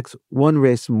 to tax one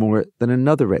race more than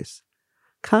another race.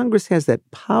 Congress has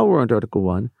that power under Article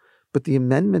 1, but the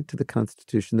amendment to the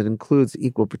Constitution that includes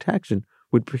equal protection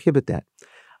would prohibit that.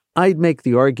 I'd make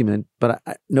the argument, but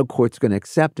no court's going to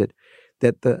accept it,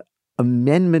 that the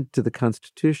amendment to the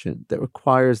Constitution that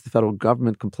requires the federal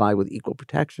government comply with equal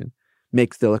protection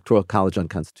makes the Electoral College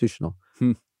unconstitutional.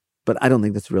 But I don't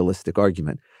think that's a realistic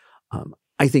argument.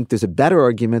 I think there's a better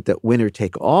argument that winner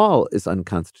take all is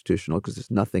unconstitutional because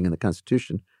there's nothing in the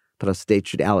Constitution but how states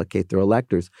should allocate their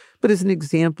electors. But as an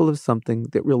example of something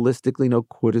that realistically no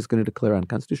court is going to declare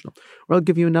unconstitutional. Or I'll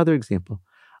give you another example.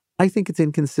 I think it's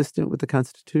inconsistent with the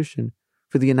Constitution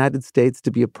for the United States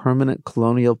to be a permanent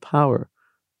colonial power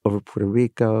over Puerto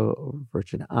Rico, over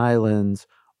Virgin Islands,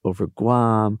 over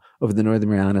Guam, over the Northern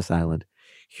Marianas Island.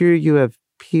 Here you have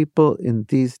people in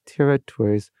these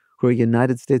territories who are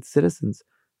United States citizens,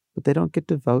 but they don't get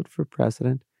to vote for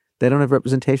president. They don't have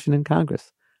representation in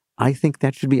Congress. I think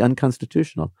that should be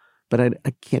unconstitutional, but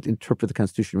I can't interpret the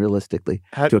Constitution realistically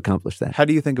to accomplish that. How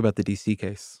do you think about the D.C.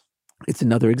 case? It's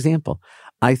another example.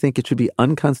 I think it should be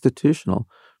unconstitutional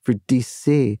for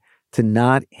D.C. to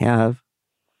not have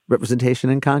representation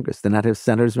in Congress, to not have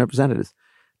senators and representatives.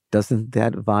 Doesn't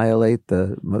that violate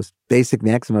the most basic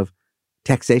maxim of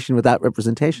taxation without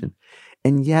representation?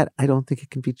 And yet, I don't think it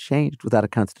can be changed without a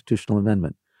constitutional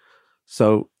amendment.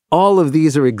 So all of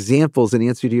these are examples in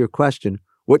answer to your question,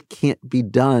 what can't be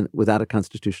done without a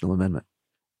constitutional amendment?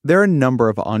 There are a number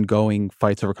of ongoing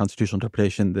fights over constitutional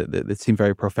interpretation that seem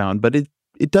very profound, but it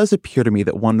does appear to me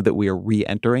that one that we are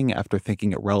re-entering after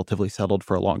thinking it relatively settled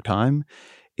for a long time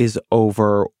is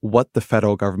over what the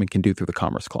federal government can do through the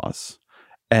Commerce Clause.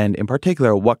 And in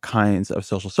particular, what kinds of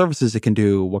social services it can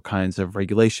do, what kinds of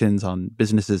regulations on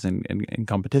businesses and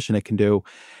competition it can do.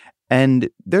 And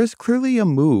there's clearly a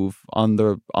move on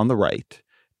the right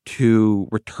to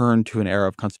return to an era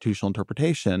of constitutional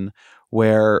interpretation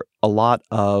where a lot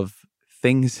of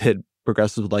things that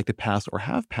progressives would like to pass or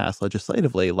have passed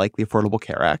legislatively, like the Affordable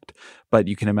Care Act, but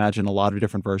you can imagine a lot of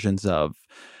different versions of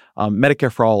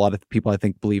Medicare for All. A lot of people, I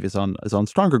think, believe is on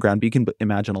stronger ground, but you can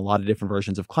imagine a lot of different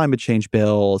versions of climate change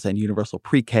bills and universal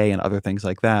pre-K and other things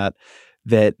like that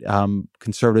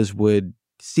conservatives would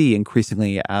see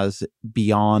increasingly as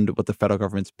beyond what the federal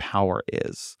government's power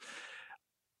is.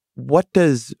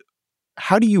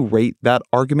 How do you rate that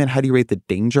argument? How do you rate the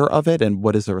danger of it? And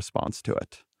what is the response to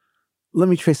it? Let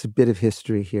me trace a bit of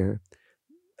history here.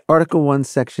 Article 1,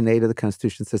 Section 8 of the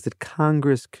Constitution says that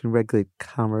Congress can regulate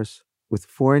commerce with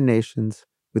foreign nations,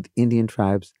 with Indian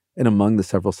tribes, and among the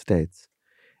several states.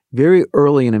 Very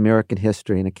early in American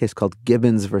history, in a case called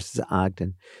Gibbons versus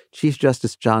Ogden, Chief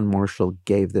Justice John Marshall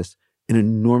gave this an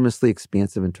enormously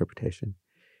expansive interpretation.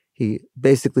 He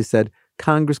basically said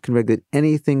Congress can regulate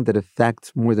anything that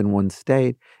affects more than one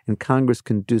state, and Congress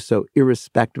can do so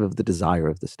irrespective of the desire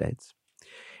of the states.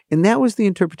 And that was the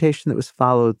interpretation that was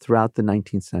followed throughout the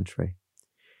 19th century.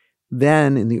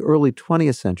 Then, in the early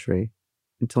 20th century,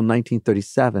 until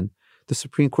 1937, the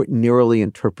Supreme Court narrowly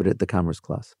interpreted the Commerce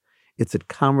Clause. It said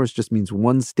commerce just means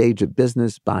one stage of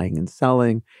business, buying and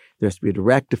selling. There has to be a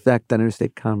direct effect on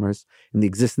interstate commerce, and the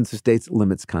existence of states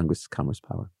limits Congress's commerce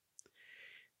power.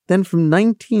 Then from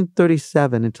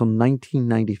 1937 until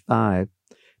 1995,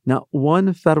 not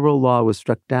one federal law was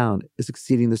struck down as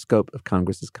exceeding the scope of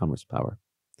Congress's commerce power.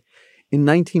 In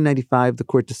 1995, the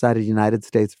court decided United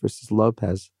States versus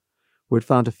Lopez, where it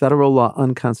found a federal law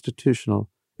unconstitutional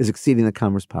as exceeding the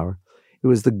commerce power. It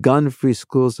was the Gun-Free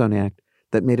School Zone Act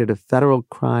that made it a federal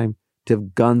crime to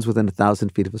have guns within 1,000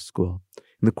 feet of a school.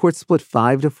 And the court split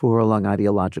 5-4 along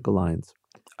ideological lines.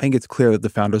 I think it's clear that the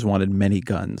founders wanted many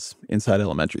guns inside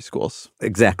elementary schools.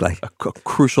 Exactly. A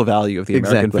crucial value of the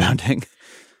American founding.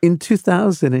 In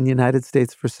 2000, in United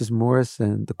States versus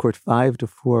Morrison, the court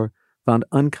 5-4 found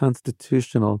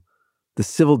unconstitutional the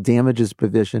civil damages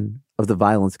provision of the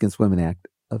Violence Against Women Act,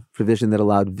 a provision that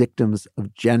allowed victims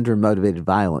of gender-motivated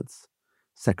violence,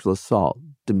 sexual assault,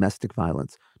 domestic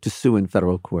violence, to sue in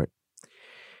federal court.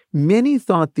 Many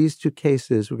thought these two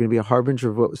cases were going to be a harbinger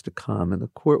of what was to come, and the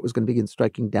court was going to begin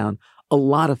striking down a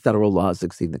lot of federal laws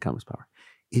exceeding the commerce power.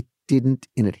 It didn't,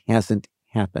 and it hasn't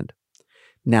happened.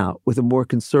 Now, with a more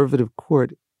conservative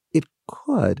court, it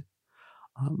could.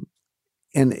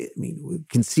 And I mean,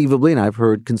 conceivably, and I've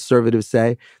heard conservatives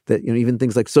say that even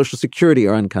things like Social Security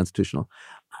are unconstitutional.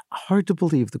 Hard to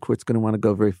believe the court's going to want to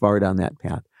go very far down that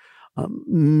path.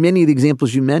 Many of the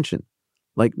examples you mentioned,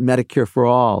 like Medicare for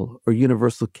All or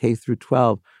universal K through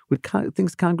 12,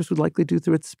 things Congress would likely do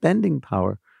through its spending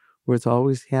power, where it's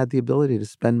always had the ability to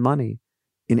spend money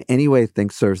in any way it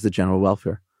thinks serves the general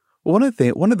welfare. One of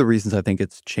the reasons I think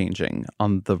it's changing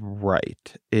on the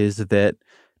right is that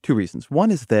two reasons. One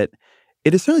is that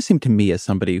it has certainly seemed to me, as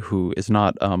somebody who is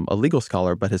not a legal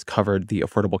scholar but has covered the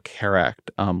Affordable Care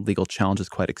Act legal challenges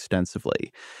quite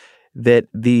extensively, that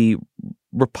the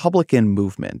Republican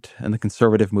movement and the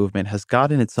conservative movement has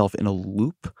gotten itself in a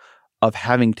loop of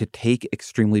having to take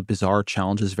extremely bizarre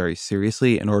challenges very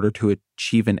seriously in order to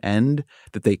achieve an end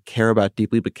that they care about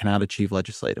deeply but cannot achieve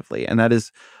legislatively. And that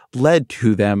has led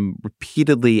to them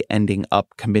repeatedly ending up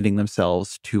committing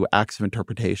themselves to acts of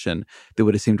interpretation that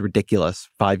would have seemed ridiculous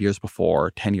 5 years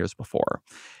before, 10 years before.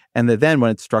 And that then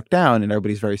when it's struck down and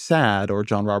everybody's very sad, or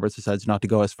John Roberts decides not to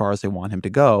go as far as they want him to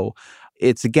go,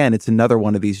 it's another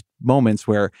one of these moments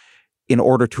where in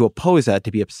order to oppose that,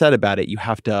 to be upset about it, you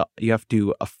have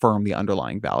to affirm the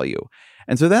underlying value.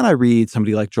 And so then I read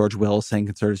somebody like George Will saying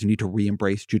conservatives need to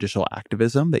re-embrace judicial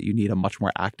activism, that you need a much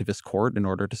more activist court in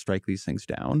order to strike these things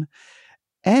down.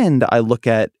 And I look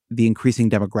at the increasing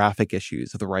demographic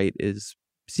issues that the right is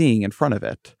seeing in front of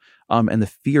it. and the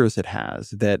fears it has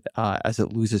that as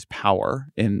it loses power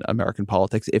in American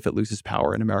politics, if it loses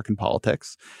power in American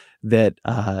politics, that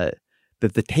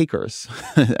the takers,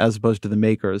 as opposed to the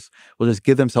makers, will just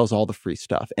give themselves all the free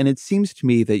stuff. And it seems to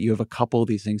me that you have a couple of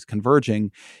these things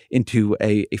converging into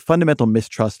a fundamental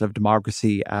mistrust of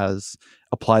democracy as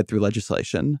applied through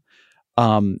legislation,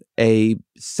 a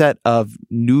set of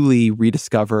newly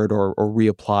rediscovered or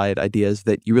reapplied ideas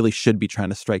that you really should be trying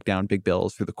to strike down big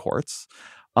bills through the courts.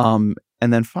 And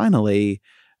then finally,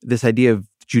 this idea of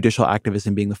judicial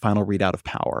activism being the final readout of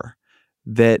power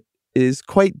that is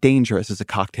quite dangerous as a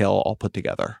cocktail all put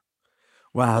together.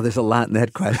 Wow, there's a lot in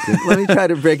that question. Let me try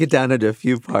to break it down into a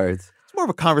few parts. It's more of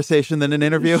a conversation than an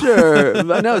interview. Sure.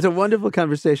 No, it's a wonderful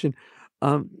conversation.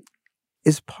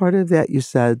 As part of that, you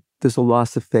said there's a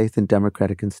loss of faith in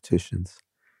democratic institutions.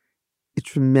 It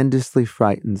tremendously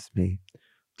frightens me.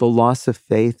 The loss of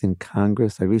faith in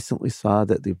Congress. I recently saw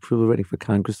that the approval rating for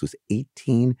Congress was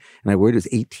 18, and I worried it was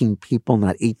 18 people,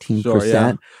 not 18%. Sure,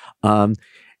 yeah.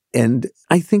 And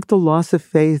I think the loss of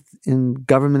faith in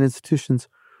government institutions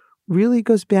really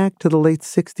goes back to the late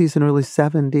 60s and early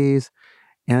 70s.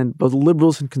 And both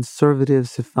liberals and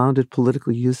conservatives have found it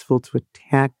politically useful to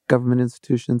attack government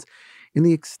institutions. And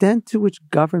the extent to which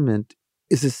government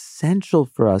is essential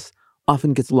for us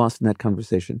often gets lost in that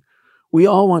conversation. We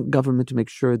all want government to make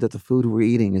sure that the food we're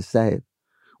eating is safe.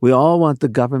 We all want the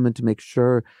government to make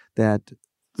sure that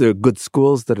there are good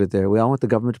schools that are there. We all want the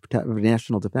government to protect our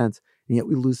national defense, and yet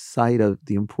we lose sight of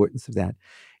the importance of that.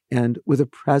 And with a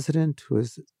president who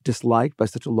is disliked by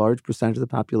such a large percentage of the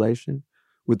population,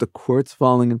 with the courts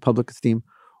falling in public esteem,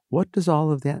 what does all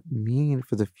of that mean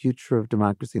for the future of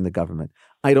democracy and the government?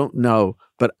 I don't know,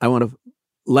 but I want to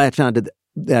latch on to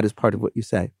that as part of what you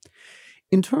say.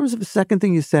 In terms of the second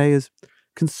thing you say is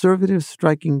conservatives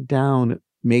striking down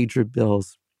major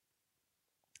bills.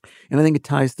 And I think it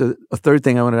ties to a third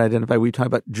thing I wanted to identify. We talk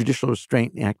about judicial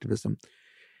restraint and activism.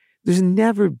 There's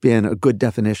never been a good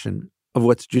definition of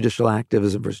what's judicial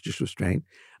activism versus judicial restraint.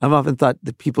 I've often thought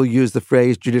that people use the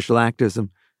phrase judicial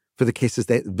activism for the cases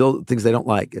things they don't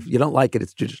like. If you don't like it,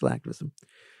 it's judicial activism.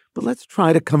 But let's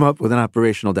try to come up with an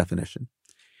operational definition.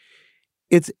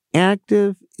 It's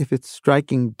active if it's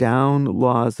striking down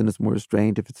laws, and it's more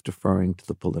restrained if it's deferring to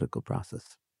the political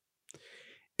process.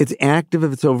 It's active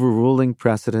if it's overruling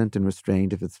precedent, and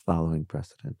restrained if it's following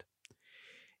precedent.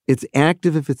 It's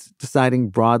active if it's deciding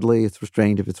broadly, it's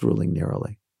restrained if it's ruling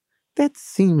narrowly. That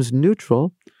seems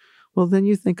neutral. Well, then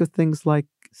you think of things like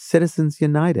Citizens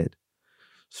United,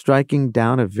 striking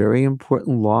down a very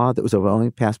important law that was only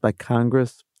passed by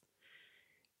Congress,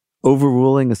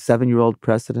 overruling a 7-year-old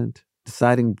precedent,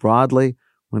 deciding broadly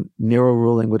when narrow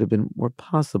ruling would have been more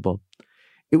possible.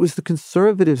 It was the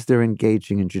conservatives that are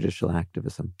engaging in judicial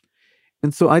activism.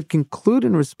 And so I'd conclude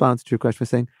in response to your question by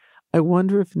saying, I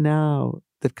wonder if now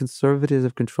that conservatives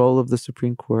have control of the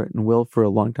Supreme Court and will for a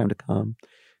long time to come,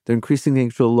 they're increasing the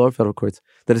control of lower federal courts,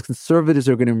 that as conservatives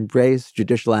are going to embrace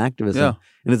judicial activism,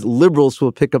 and as liberals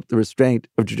will pick up the restraint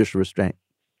of judicial restraint.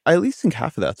 I at least think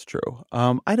half of that's true.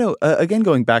 I know, again,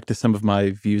 going back to some of my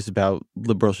views about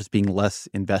liberals just being less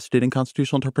invested in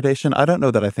constitutional interpretation, I don't know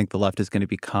that I think the left is going to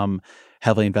become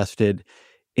heavily invested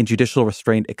in judicial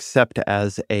restraint except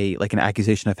as an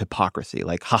accusation of hypocrisy.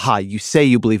 Like, haha, you say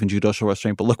you believe in judicial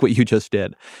restraint, but look what you just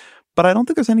did. But I don't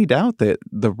think there's any doubt that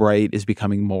the right is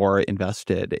becoming more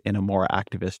invested in a more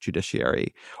activist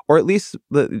judiciary, or at least,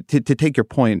 to take your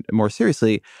point more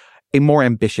seriously, a more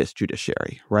ambitious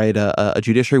judiciary, right? A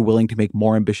judiciary willing to make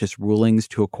more ambitious rulings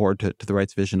to accord to the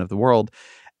right's vision of the world.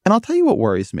 And I'll tell you what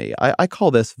worries me. I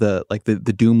call this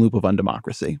the doom loop of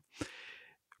undemocracy.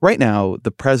 Right now,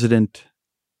 the president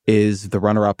is the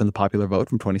runner-up in the popular vote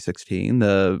from 2016.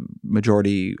 The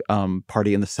majority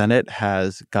party in the Senate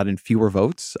has gotten fewer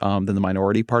votes than the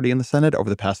minority party in the Senate over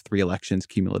the past 3 elections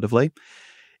cumulatively.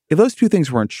 If those two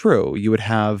things weren't true, you would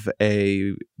have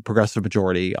a progressive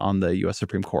majority on the U.S.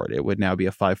 Supreme Court. It would now be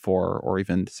a 5-4 or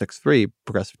even 6-3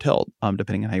 progressive tilt,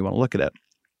 depending on how you want to look at it.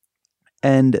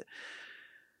 And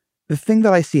the thing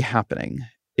that I see happening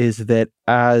is that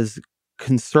as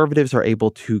conservatives are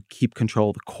able to keep control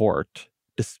of the court,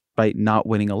 despite not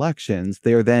winning elections,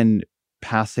 they are then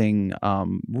passing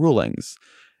rulings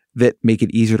that make it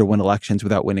easier to win elections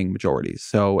without winning majorities.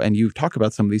 So, and you talk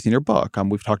about some of these in your book.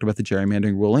 We've talked about the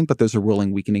gerrymandering ruling, but there's a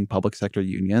ruling weakening public sector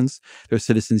unions. There's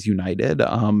Citizens United,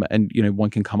 and one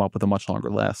can come up with a much longer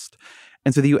list.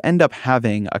 And so that you end up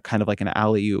having a kind of like an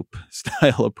alley-oop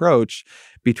style approach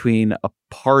between a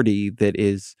party that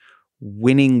is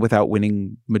winning without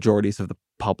winning majorities of the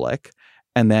public,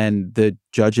 and then the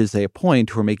judges they appoint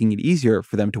who are making it easier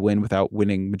for them to win without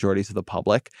winning majorities of the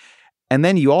public. And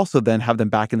then you also then have them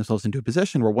backing themselves into a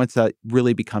position where once that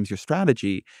really becomes your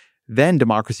strategy, then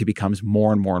democracy becomes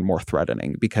more and more and more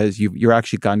threatening because you're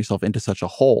actually gotten yourself into such a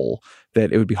hole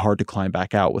that it would be hard to climb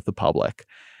back out with the public.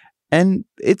 And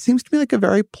it seems to me like a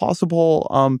very plausible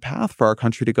path for our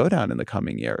country to go down in the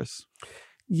coming years.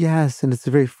 Yes, and it's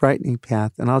a very frightening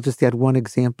path. And I'll just add one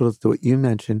example to what you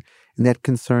mentioned, and that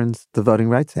concerns the Voting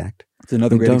Rights Act. It's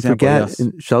another great example, Don't yes.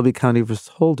 forget, in Shelby County versus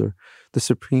Holder, the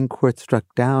Supreme Court struck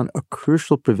down a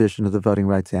crucial provision of the Voting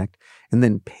Rights Act and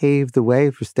then paved the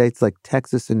way for states like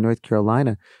Texas and North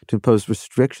Carolina to impose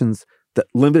restrictions that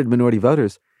limited minority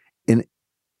voters in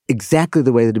exactly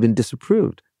the way that had been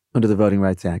disapproved under the Voting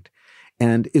Rights Act.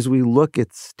 And as we look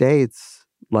at states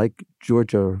like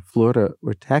Georgia or Florida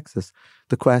or Texas,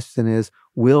 the question is,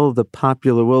 will the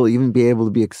popular will even be able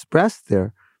to be expressed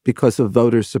there because of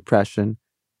voter suppression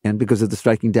and because of the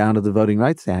striking down of the Voting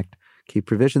Rights Act, key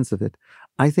provisions of it?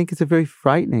 I think it's a very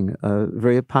frightening,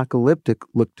 very apocalyptic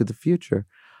look to the future.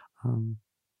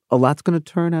 A lot's going to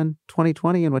turn on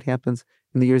 2020 and what happens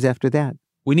in the years after that.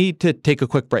 We need to take a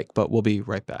quick break, but we'll be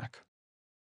right back.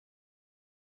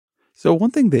 So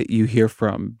one thing that you hear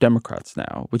from Democrats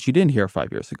now, which you didn't hear 5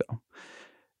 years ago,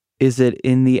 is that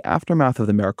in the aftermath of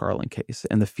the Merrick Garland case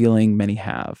and the feeling many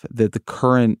have that the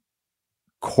current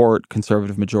court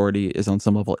conservative majority is on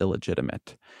some level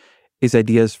illegitimate, is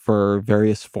ideas for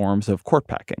various forms of court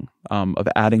packing, of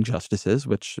adding justices,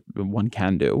 which one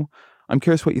can do. I'm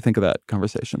curious what you think of that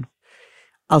conversation.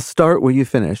 I'll start where you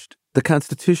finished. The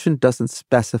Constitution doesn't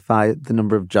specify the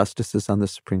number of justices on the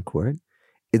Supreme Court.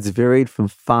 It's varied from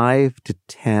 5 to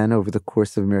 10 over the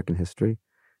course of American history.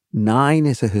 9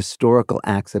 is a historical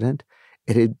accident.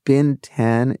 It had been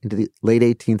 10 into the late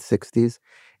 1860s,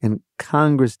 and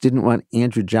Congress didn't want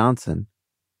Andrew Johnson,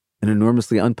 an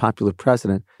enormously unpopular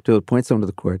president, to appoint someone to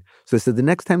the court. So they said, the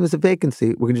next time there's a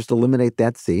vacancy, we're going to just eliminate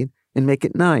that seat and make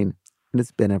it 9. And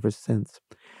it's been ever since.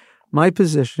 My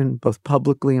position, both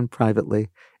publicly and privately,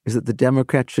 is that the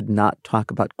Democrats should not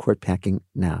talk about court packing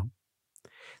now.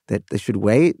 That they should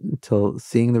wait until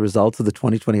seeing the results of the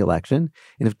 2020 election.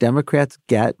 And if Democrats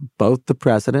get both the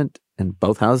president and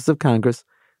both houses of Congress,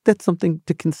 that's something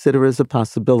to consider as a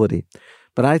possibility.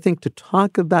 But I think to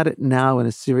talk about it now in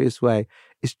a serious way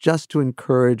is just to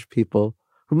encourage people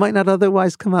who might not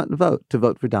otherwise come out and vote to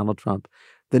vote for Donald Trump.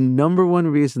 The number one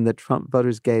reason that Trump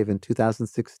voters gave in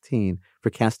 2016 for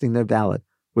casting their ballot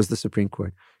was the Supreme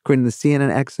Court. According to the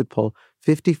CNN exit poll,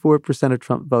 54% of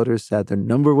Trump voters said their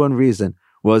number one reason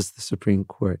was the Supreme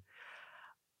Court.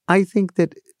 I think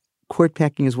that court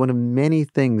packing is one of many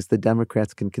things the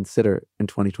Democrats can consider in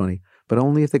 2020, but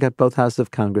only if they got both houses of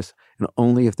Congress and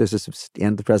only if there's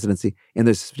and the presidency and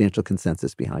there's a substantial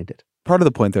consensus behind it. Part of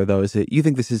the point there, though, is that you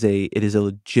think it is a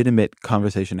legitimate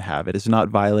conversation to have. It is not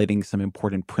violating some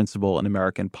important principle in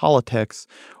American politics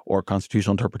or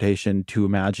constitutional interpretation to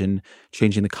imagine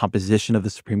changing the composition of the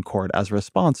Supreme Court as a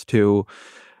response to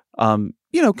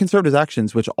conservative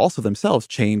actions, which also themselves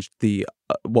changed the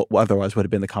what otherwise would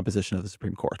have been the composition of the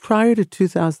Supreme Court. Prior to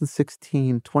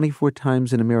 2016, 24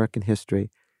 times in American history,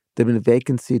 there had been a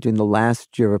vacancy during the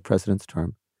last year of a president's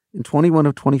term. In 21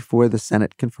 of 24, the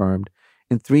Senate confirmed.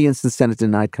 In 3 instances, the Senate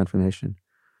denied confirmation.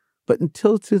 But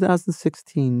until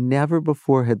 2016, never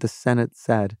before had the Senate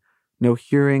said, no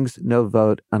hearings, no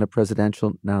vote on a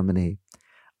presidential nominee.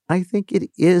 I think it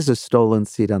is a stolen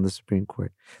seat on the Supreme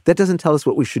Court. That doesn't tell us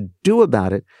what we should do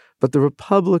about it, but the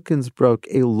Republicans broke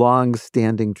a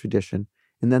long-standing tradition.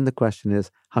 And then the question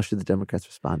is, how should the Democrats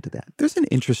respond to that? There's an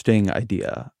interesting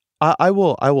idea. I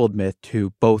will admit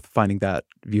to both finding that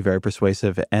view very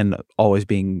persuasive and always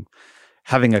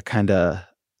having a kind of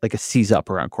like a seize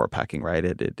up around court packing, right?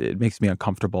 It makes me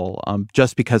uncomfortable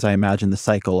just because I imagine the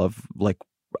cycle of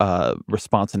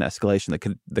response and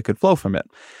escalation that could flow from it.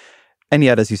 And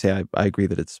yet, as you say, I agree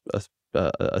that it's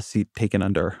a seat taken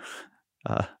under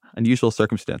unusual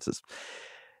circumstances.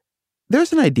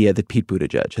 There's an idea that Pete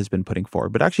Buttigieg has been putting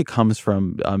forward, but actually comes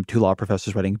from 2 law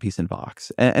professors writing a piece in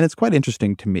Vox. And it's quite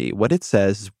interesting to me. What it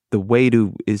says, the way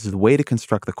to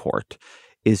construct the court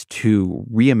is to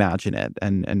reimagine it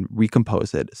and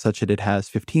recompose it such that it has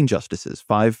 15 justices,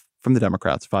 5 from the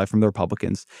Democrats, 5 from the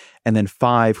Republicans, and then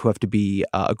 5 who have to be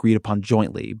agreed upon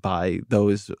jointly by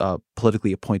those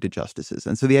politically appointed justices.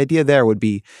 And so the idea there would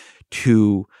be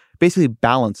to basically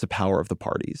balance the power of the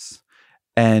parties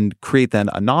and create then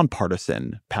a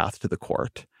nonpartisan path to the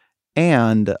court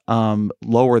and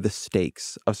lower the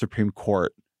stakes of Supreme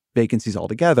Court vacancies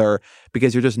altogether,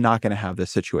 because you're just not going to have this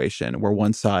situation where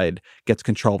one side gets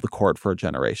control of the court for a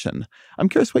generation. I'm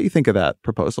curious what you think of that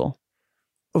proposal.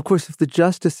 Of course, if the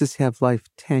justices have life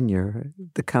tenure,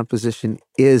 the composition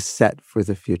is set for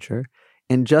the future.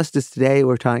 And just as today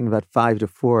we're talking about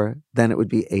 5-4, then it would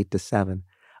be 8-7.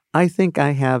 I think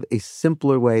I have a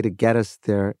simpler way to get us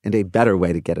there and a better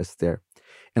way to get us there.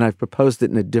 And I've proposed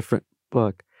it in a different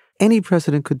book. Any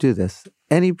president could do this.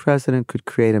 Any president could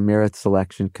create a merit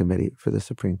selection committee for the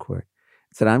Supreme Court.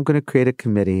 It said, I'm going to create a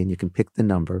committee, and you can pick the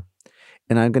number,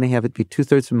 and I'm going to have it be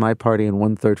 2/3 from my party and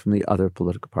 1/3 from the other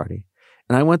political party.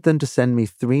 And I want them to send me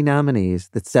 3 nominees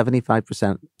that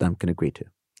 75% of them can agree to.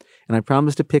 And I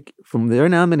promise to pick from their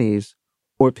nominees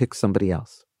or pick somebody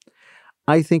else.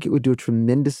 I think it would do a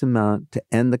tremendous amount to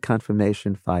end the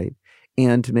confirmation fight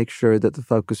and to make sure that the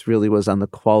focus really was on the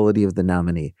quality of the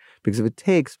nominee. Because if it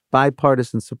takes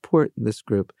bipartisan support in this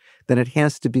group, then it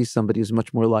has to be somebody who's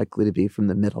much more likely to be from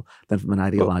the middle than from an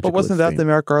ideological But wasn't that the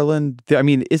Merrick Garland? I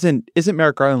mean, isn't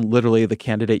Merrick Garland literally the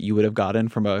candidate you would have gotten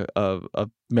from a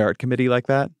merit committee like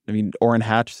that? I mean, Orrin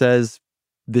Hatch says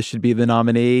this should be the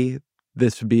nominee.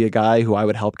 This would be a guy who I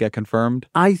would help get confirmed.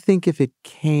 I think if it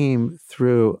came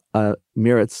through a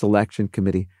merit selection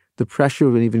committee, the pressure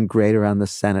would be even greater on the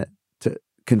Senate to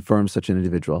confirm such an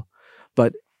individual.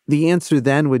 But the answer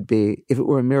then would be, if it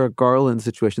were a Merrick Garland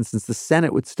situation, since the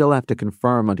Senate would still have to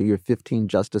confirm under your 15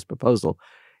 justice proposal,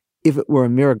 if it were a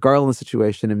Merrick Garland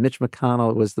situation and Mitch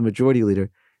McConnell was the majority leader,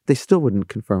 they still wouldn't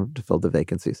confirm to fill the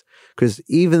vacancies. Because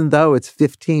even though it's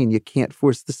 15, you can't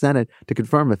force the Senate to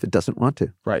confirm if it doesn't want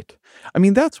to. Right. I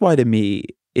mean, that's why to me,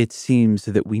 it seems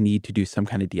that we need to do some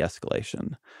kind of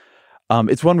de-escalation.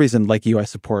 It's one reason, like you, I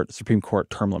support Supreme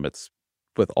Court term limits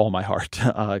with all my heart,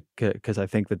 because I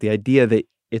think that the idea that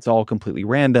it's all completely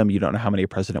random, you don't know how many a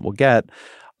president will get,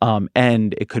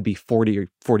 and it could be 40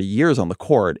 years on the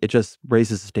court, it just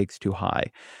raises the stakes too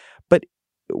high. But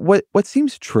what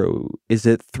seems true is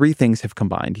that 3 things have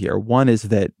combined here. One is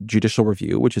that judicial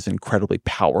review, which is an incredibly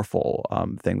powerful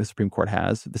thing the Supreme Court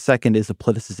has. The second is the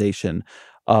politicization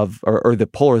of, or the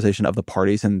polarization of the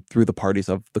parties and through the parties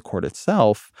of the court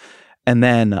itself. And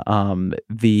then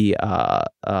the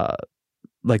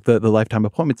lifetime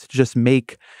appointments to just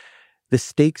make the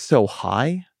stakes so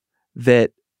high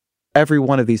that every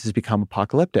one of these has become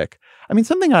apocalyptic. I mean,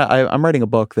 something I'm writing a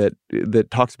book that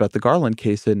talks about the Garland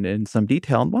case in some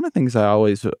detail. And one of the things I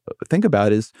always think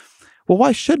about is, well,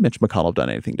 why should Mitch McConnell have done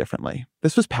anything differently?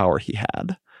 This was power he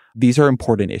had. These are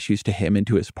important issues to him and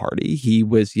to his party. He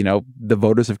was, the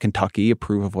voters of Kentucky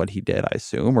approve of what he did, I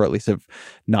assume, or at least have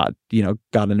not,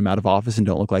 gotten him out of office and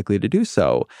don't look likely to do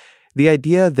so. The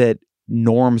idea that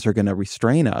norms are going to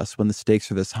restrain us when the stakes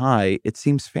are this high, it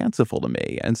seems fanciful to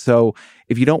me. And so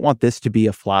if you don't want this to be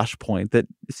a flashpoint that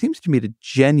seems to me to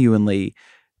genuinely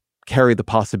carry the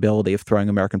possibility of throwing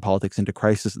American politics into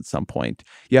crisis at some point,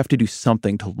 you have to do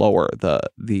something to lower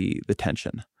the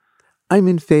tension. I'm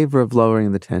in favor of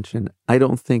lowering the tension. I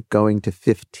don't think going to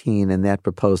 15 in that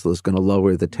proposal is going to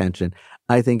lower the tension.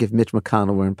 I think if Mitch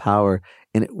McConnell were in power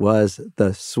and it was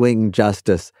the swing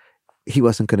justice, he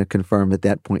wasn't going to confirm at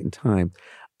that point in time.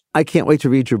 I can't wait to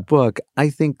read your book.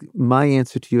 I think my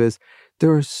answer to you is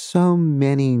there are so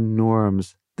many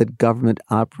norms that government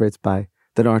operates by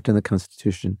that aren't in the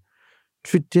Constitution.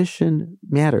 Tradition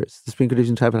matters. The Supreme Court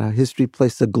talks about how history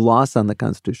placed a gloss on the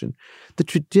Constitution. The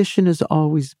tradition has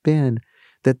always been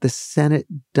that the Senate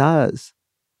does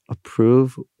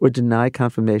approve or deny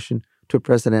confirmation to a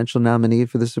presidential nominee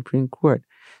for the Supreme Court.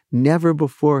 Never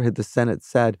before had the Senate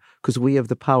said, because we have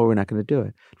the power, we're not going to do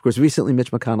it. Of course, recently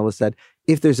Mitch McConnell has said,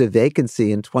 if there's a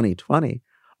vacancy in 2020,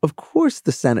 of course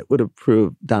the Senate would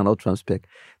approve Donald Trump's pick.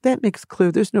 That makes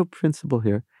clear there's no principle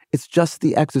here. It's just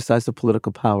the exercise of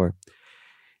political power.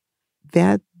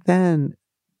 That then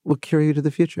will carry you to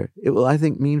the future. It will, I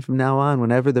think, mean from now on,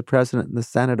 whenever the president and the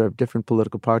Senate are of different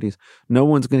political parties, no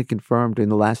one's going to confirm during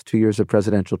the last 2 years of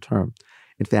presidential term.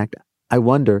 In fact, I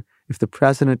wonder if the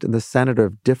president and the Senate are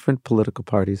of different political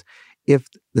parties, if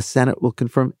the Senate will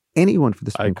confirm anyone for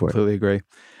the Supreme Court. I completely agree.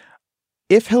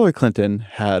 If Hillary Clinton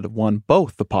had won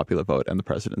both the popular vote and the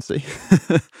presidency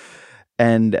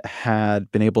and had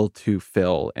been able to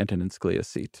fill Antonin Scalia's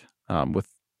seat with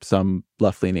some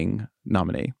left-leaning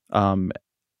nominee,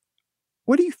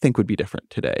 what do you think would be different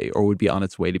today, or would be on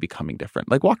its way to becoming different?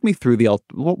 Like, walk me through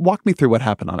what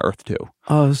happened on Earth 2.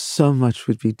 Oh, so much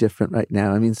would be different right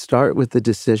now. I mean, start with the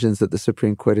decisions that the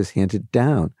Supreme Court has handed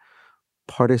down.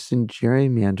 Partisan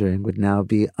gerrymandering would now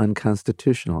be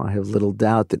unconstitutional. I have little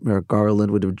doubt that Merrick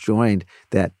Garland would have joined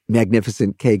that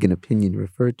magnificent Kagan opinion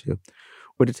referred to.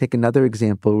 Or to take another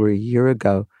example, where a year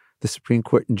ago, the Supreme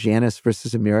Court in Janus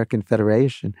versus American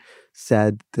Federation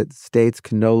said that states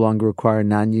can no longer require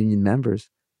non-union members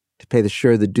to pay the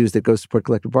share of the dues that go to support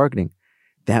collective bargaining.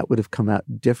 That would have come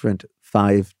out different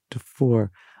 5-4.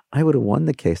 I would have won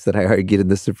the case that I argued in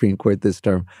the Supreme Court this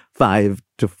term,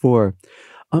 5-4.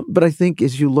 But I think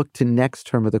as you look to next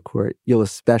term of the court, you'll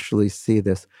especially see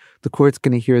this. The court's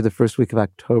going to hear the first week of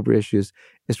October issues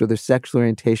as whether sexual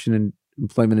orientation and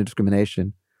employment and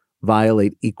discrimination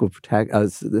violate equal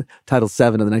protection. Title VII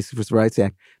of the 1964 Rights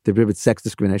Act that prohibits sex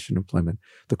discrimination in employment.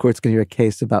 The court's going to hear a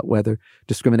case about whether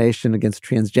discrimination against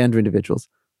transgender individuals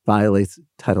violates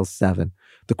Title VII.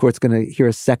 The court's going to hear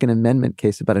a Second Amendment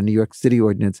case about a New York City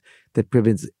ordinance that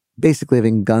prohibits basically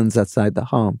having guns outside the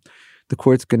home. The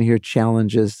court's going to hear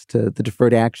challenges to the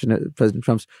deferred action of President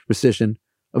Trump's rescission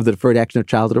of the Deferred Action of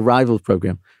Childhood Arrivals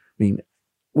program. I mean,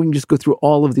 we can just go through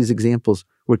all of these examples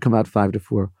where it come out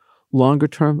 5-4. Longer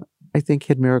term, I think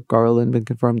had Merrick Garland been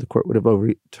confirmed, the court would have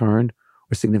overturned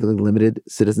or significantly limited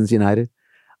Citizens United.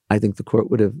 I think the court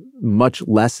would have much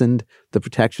lessened the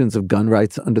protections of gun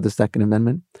rights under the Second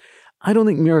Amendment. I don't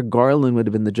think Merrick Garland would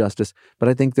have been the justice, but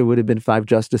I think there would have been 5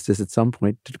 justices at some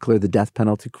point to declare the death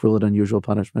penalty cruel and unusual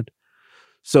punishment.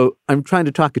 So I'm trying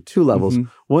to talk at 2 levels. Mm-hmm.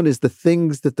 One is the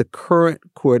things that the current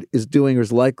court is doing or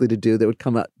is likely to do that would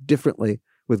come out differently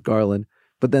with Garland.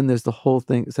 But then there's the whole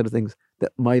set of things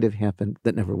that might have happened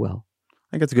that never will.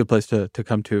 I think it's a good place to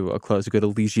come to a close, a good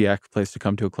elegiac place to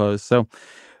come to a close. So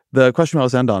the question I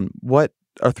always end on, what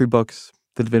are 3 books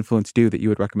that have influenced you that you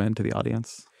would recommend to the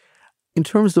audience? In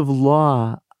terms of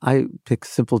law, I pick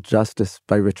Simple Justice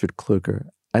by Richard Kluger.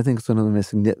 I think it's one of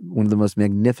the most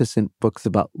magnificent books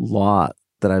about law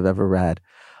that I've ever read.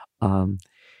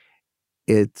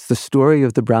 It's the story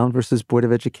of the Brown versus Board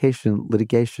of Education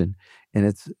litigation, and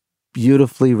it's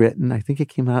beautifully written. I think it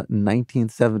came out in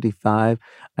 1975.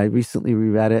 I recently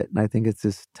reread it, and I think it's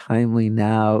as timely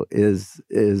now as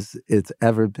it's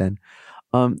ever been.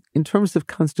 In terms of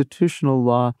constitutional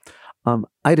law,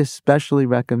 I'd especially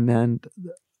recommend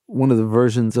one of the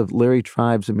versions of Larry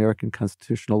Tribe's American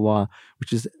Constitutional Law,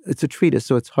 it's a treatise,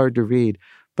 so it's hard to read,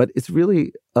 but it's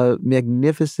really a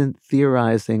magnificent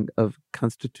theorizing of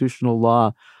constitutional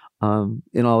law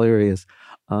in all areas.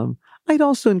 I'd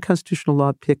also, in constitutional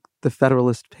law, pick the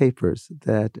Federalist Papers.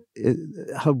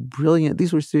 How brilliant.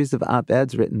 These were a series of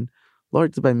op-eds written,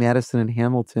 largely by Madison and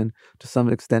Hamilton, to some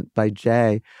extent by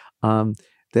Jay,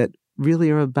 that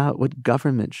really are about what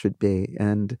government should be.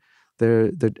 And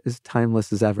they're as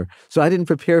timeless as ever. So I didn't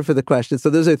prepare for the question. So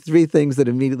those are 3 things that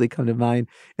immediately come to mind.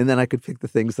 And then I could pick the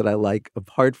things that I like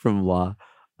apart from law.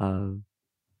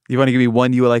 You want to give me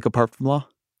one you like apart from law?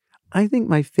 I think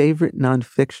my favorite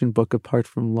nonfiction book apart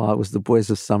from law was The Boys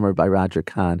of Summer by Roger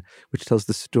Kahn, which tells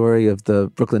the story of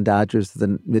the Brooklyn Dodgers of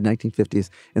the mid-1950s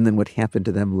and then what happened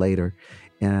to them later.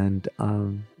 And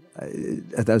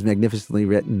that was magnificently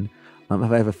written.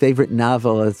 If I have a favorite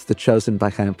novel, it's The Chosen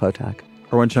by Chaim Potok.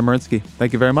 Erwin Chemerinsky,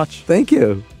 thank you very much. Thank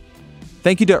you.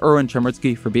 Thank you to Erwin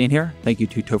Chemerinsky for being here. Thank you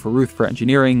to Topher Ruth for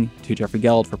engineering, to Jeffrey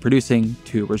Geld for producing,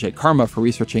 to Roger Karma for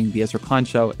researching. The Ezra Klein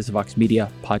Show is a Vox Media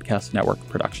Podcast Network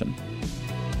production.